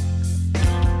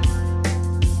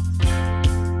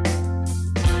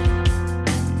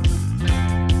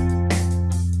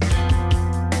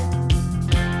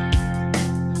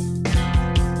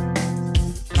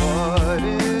 What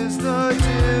is the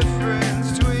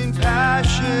difference between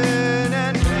passion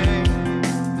and pain?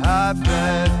 I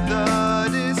bet the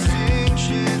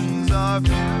distinctions are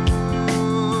few.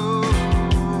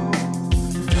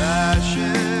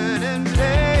 Passion and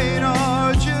pain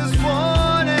are just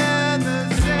one and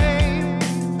the same,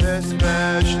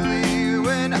 especially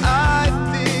when I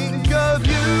think of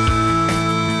you.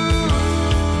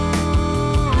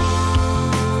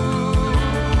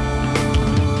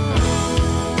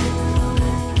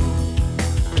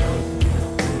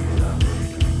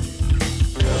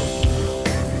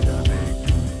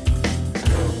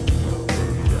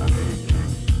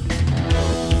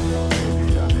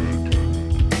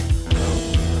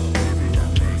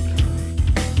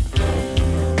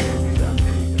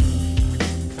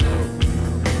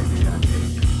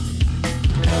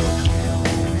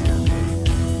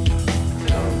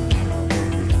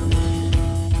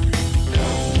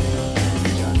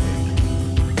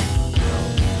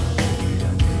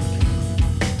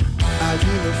 I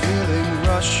feel a feeling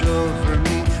rush over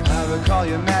me. I recall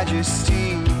your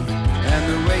majesty and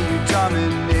the way you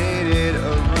dominated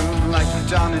a room like you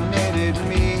dominated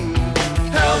me.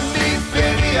 Help me,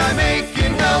 baby, I'm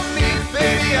aching. Help me,